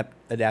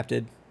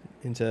adapted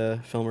into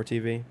film or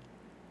TV?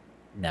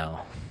 No,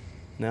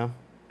 No?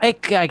 I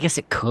guess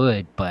it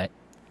could, but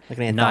Like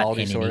an not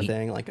anthology in sort of any-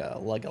 thing, like a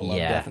Love,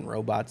 Yeah. Death, and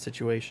Robots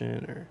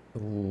situation, or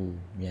Ooh,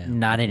 yeah.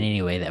 not in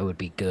any way that would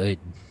be good.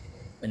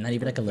 And not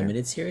even like a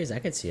limited series. I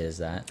could see it as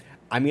that.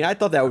 I mean, I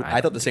thought that I I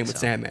thought don't the same think with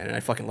so. Sandman, and I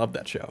fucking love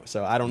that show.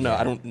 So I don't know. Yeah.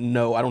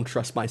 I don't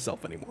trust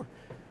myself anymore.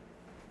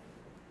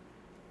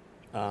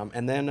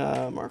 And then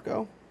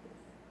Marco,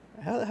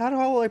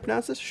 how will I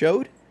pronounce this?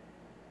 Showed?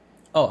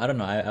 Oh, I don't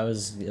know. I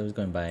was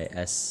going by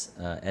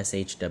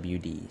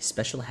SHWD,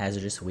 Special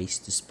Hazardous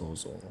Waste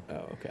Disposal.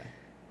 Oh, okay.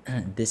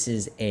 This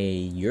is a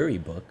Yuri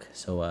book,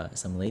 so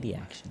some lady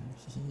action,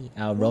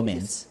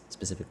 romance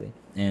specifically,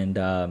 and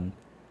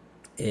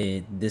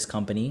this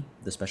company,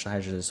 the Special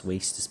Hazardous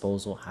Waste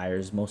Disposal,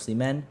 hires mostly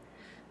men.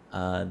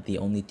 The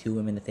only 2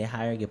 women that they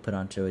hire get put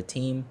onto a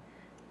team,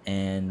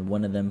 and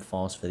one of them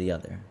falls for the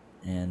other,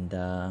 and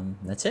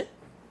that's it.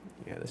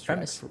 Yeah, this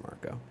Premise. tracks for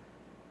Marco.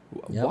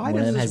 Yep, Why one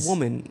of does them this has-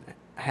 woman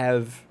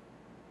have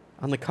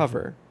on the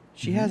cover?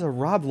 She has a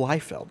Rob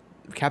Liefeld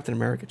Captain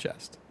America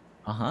chest.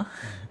 Uh huh.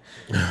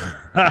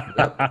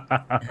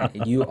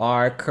 You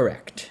are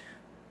correct.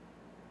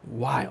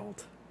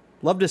 Wild.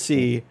 Love to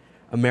see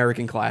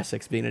American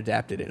classics being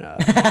adapted in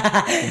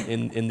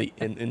the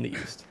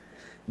East.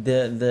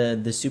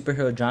 The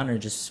superhero genre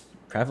just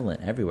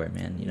prevalent everywhere,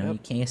 man. You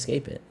Yep. can't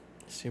escape it.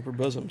 Super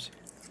bosoms.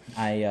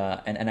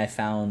 And I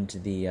found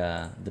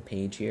the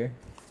page here.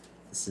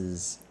 This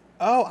is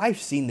Oh, I've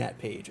seen that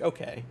page.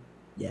 Okay.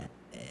 yeah.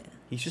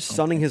 He's just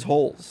sunning his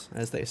holes,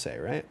 as they say,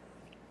 right?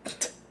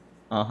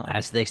 Uh-huh.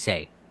 As they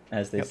say.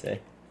 As they say.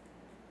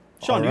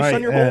 Sean, All do you right,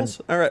 sun your and- holes?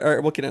 All right,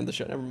 we'll get into the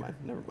show. Never mind.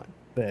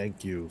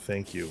 Thank you.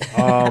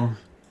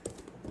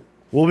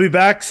 We'll be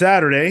back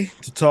Saturday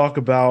to talk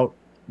about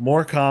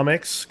more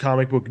comics,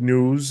 comic book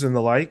news, and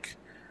the like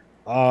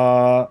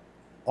on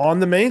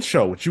the main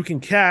show, which you can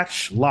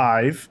catch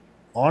live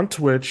on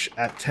Twitch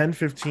at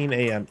 10:15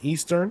 a.m.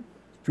 Eastern.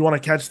 If you want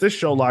to catch this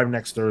show live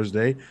next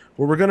Thursday,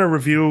 where we're going to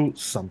review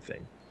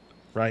something,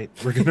 right?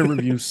 We're going to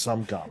review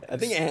some comics. I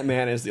think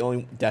Ant-Man is the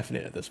only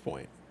definite at this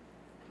point.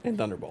 And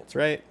Thunderbolts,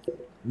 right?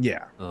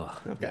 Yeah. Ugh.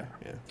 Okay,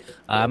 yeah.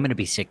 I'm gonna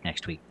be sick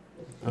next week.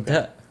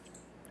 Okay.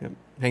 Yep.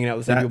 Hanging out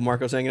with the same That- people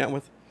Marco's hanging out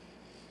with?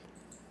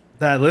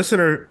 That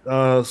listener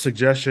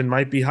suggestion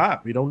might be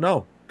hot. We don't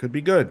know. Could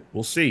be good.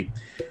 We'll see.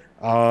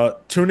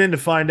 Tune in to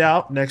find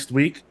out next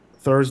week,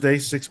 Thursday,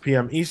 6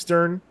 p.m.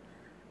 Eastern.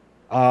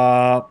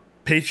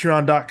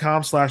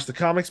 Patreon.com/The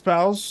Comics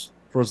Pals.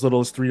 For as little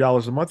as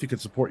 $3 a month, you can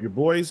support your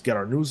boys, get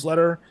our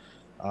newsletter.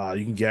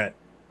 You can get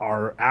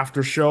our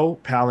after show,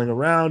 Palling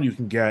Around. You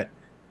can get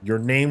your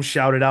name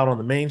shouted out on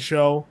the main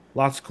show.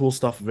 Lots of cool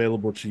stuff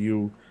available to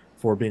you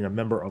for being a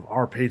member of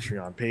our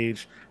Patreon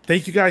page.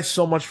 Thank you guys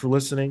so much for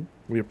listening.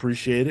 We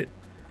appreciate it.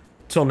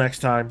 Till next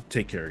time,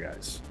 take care,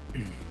 guys.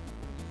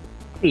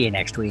 See you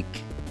next week.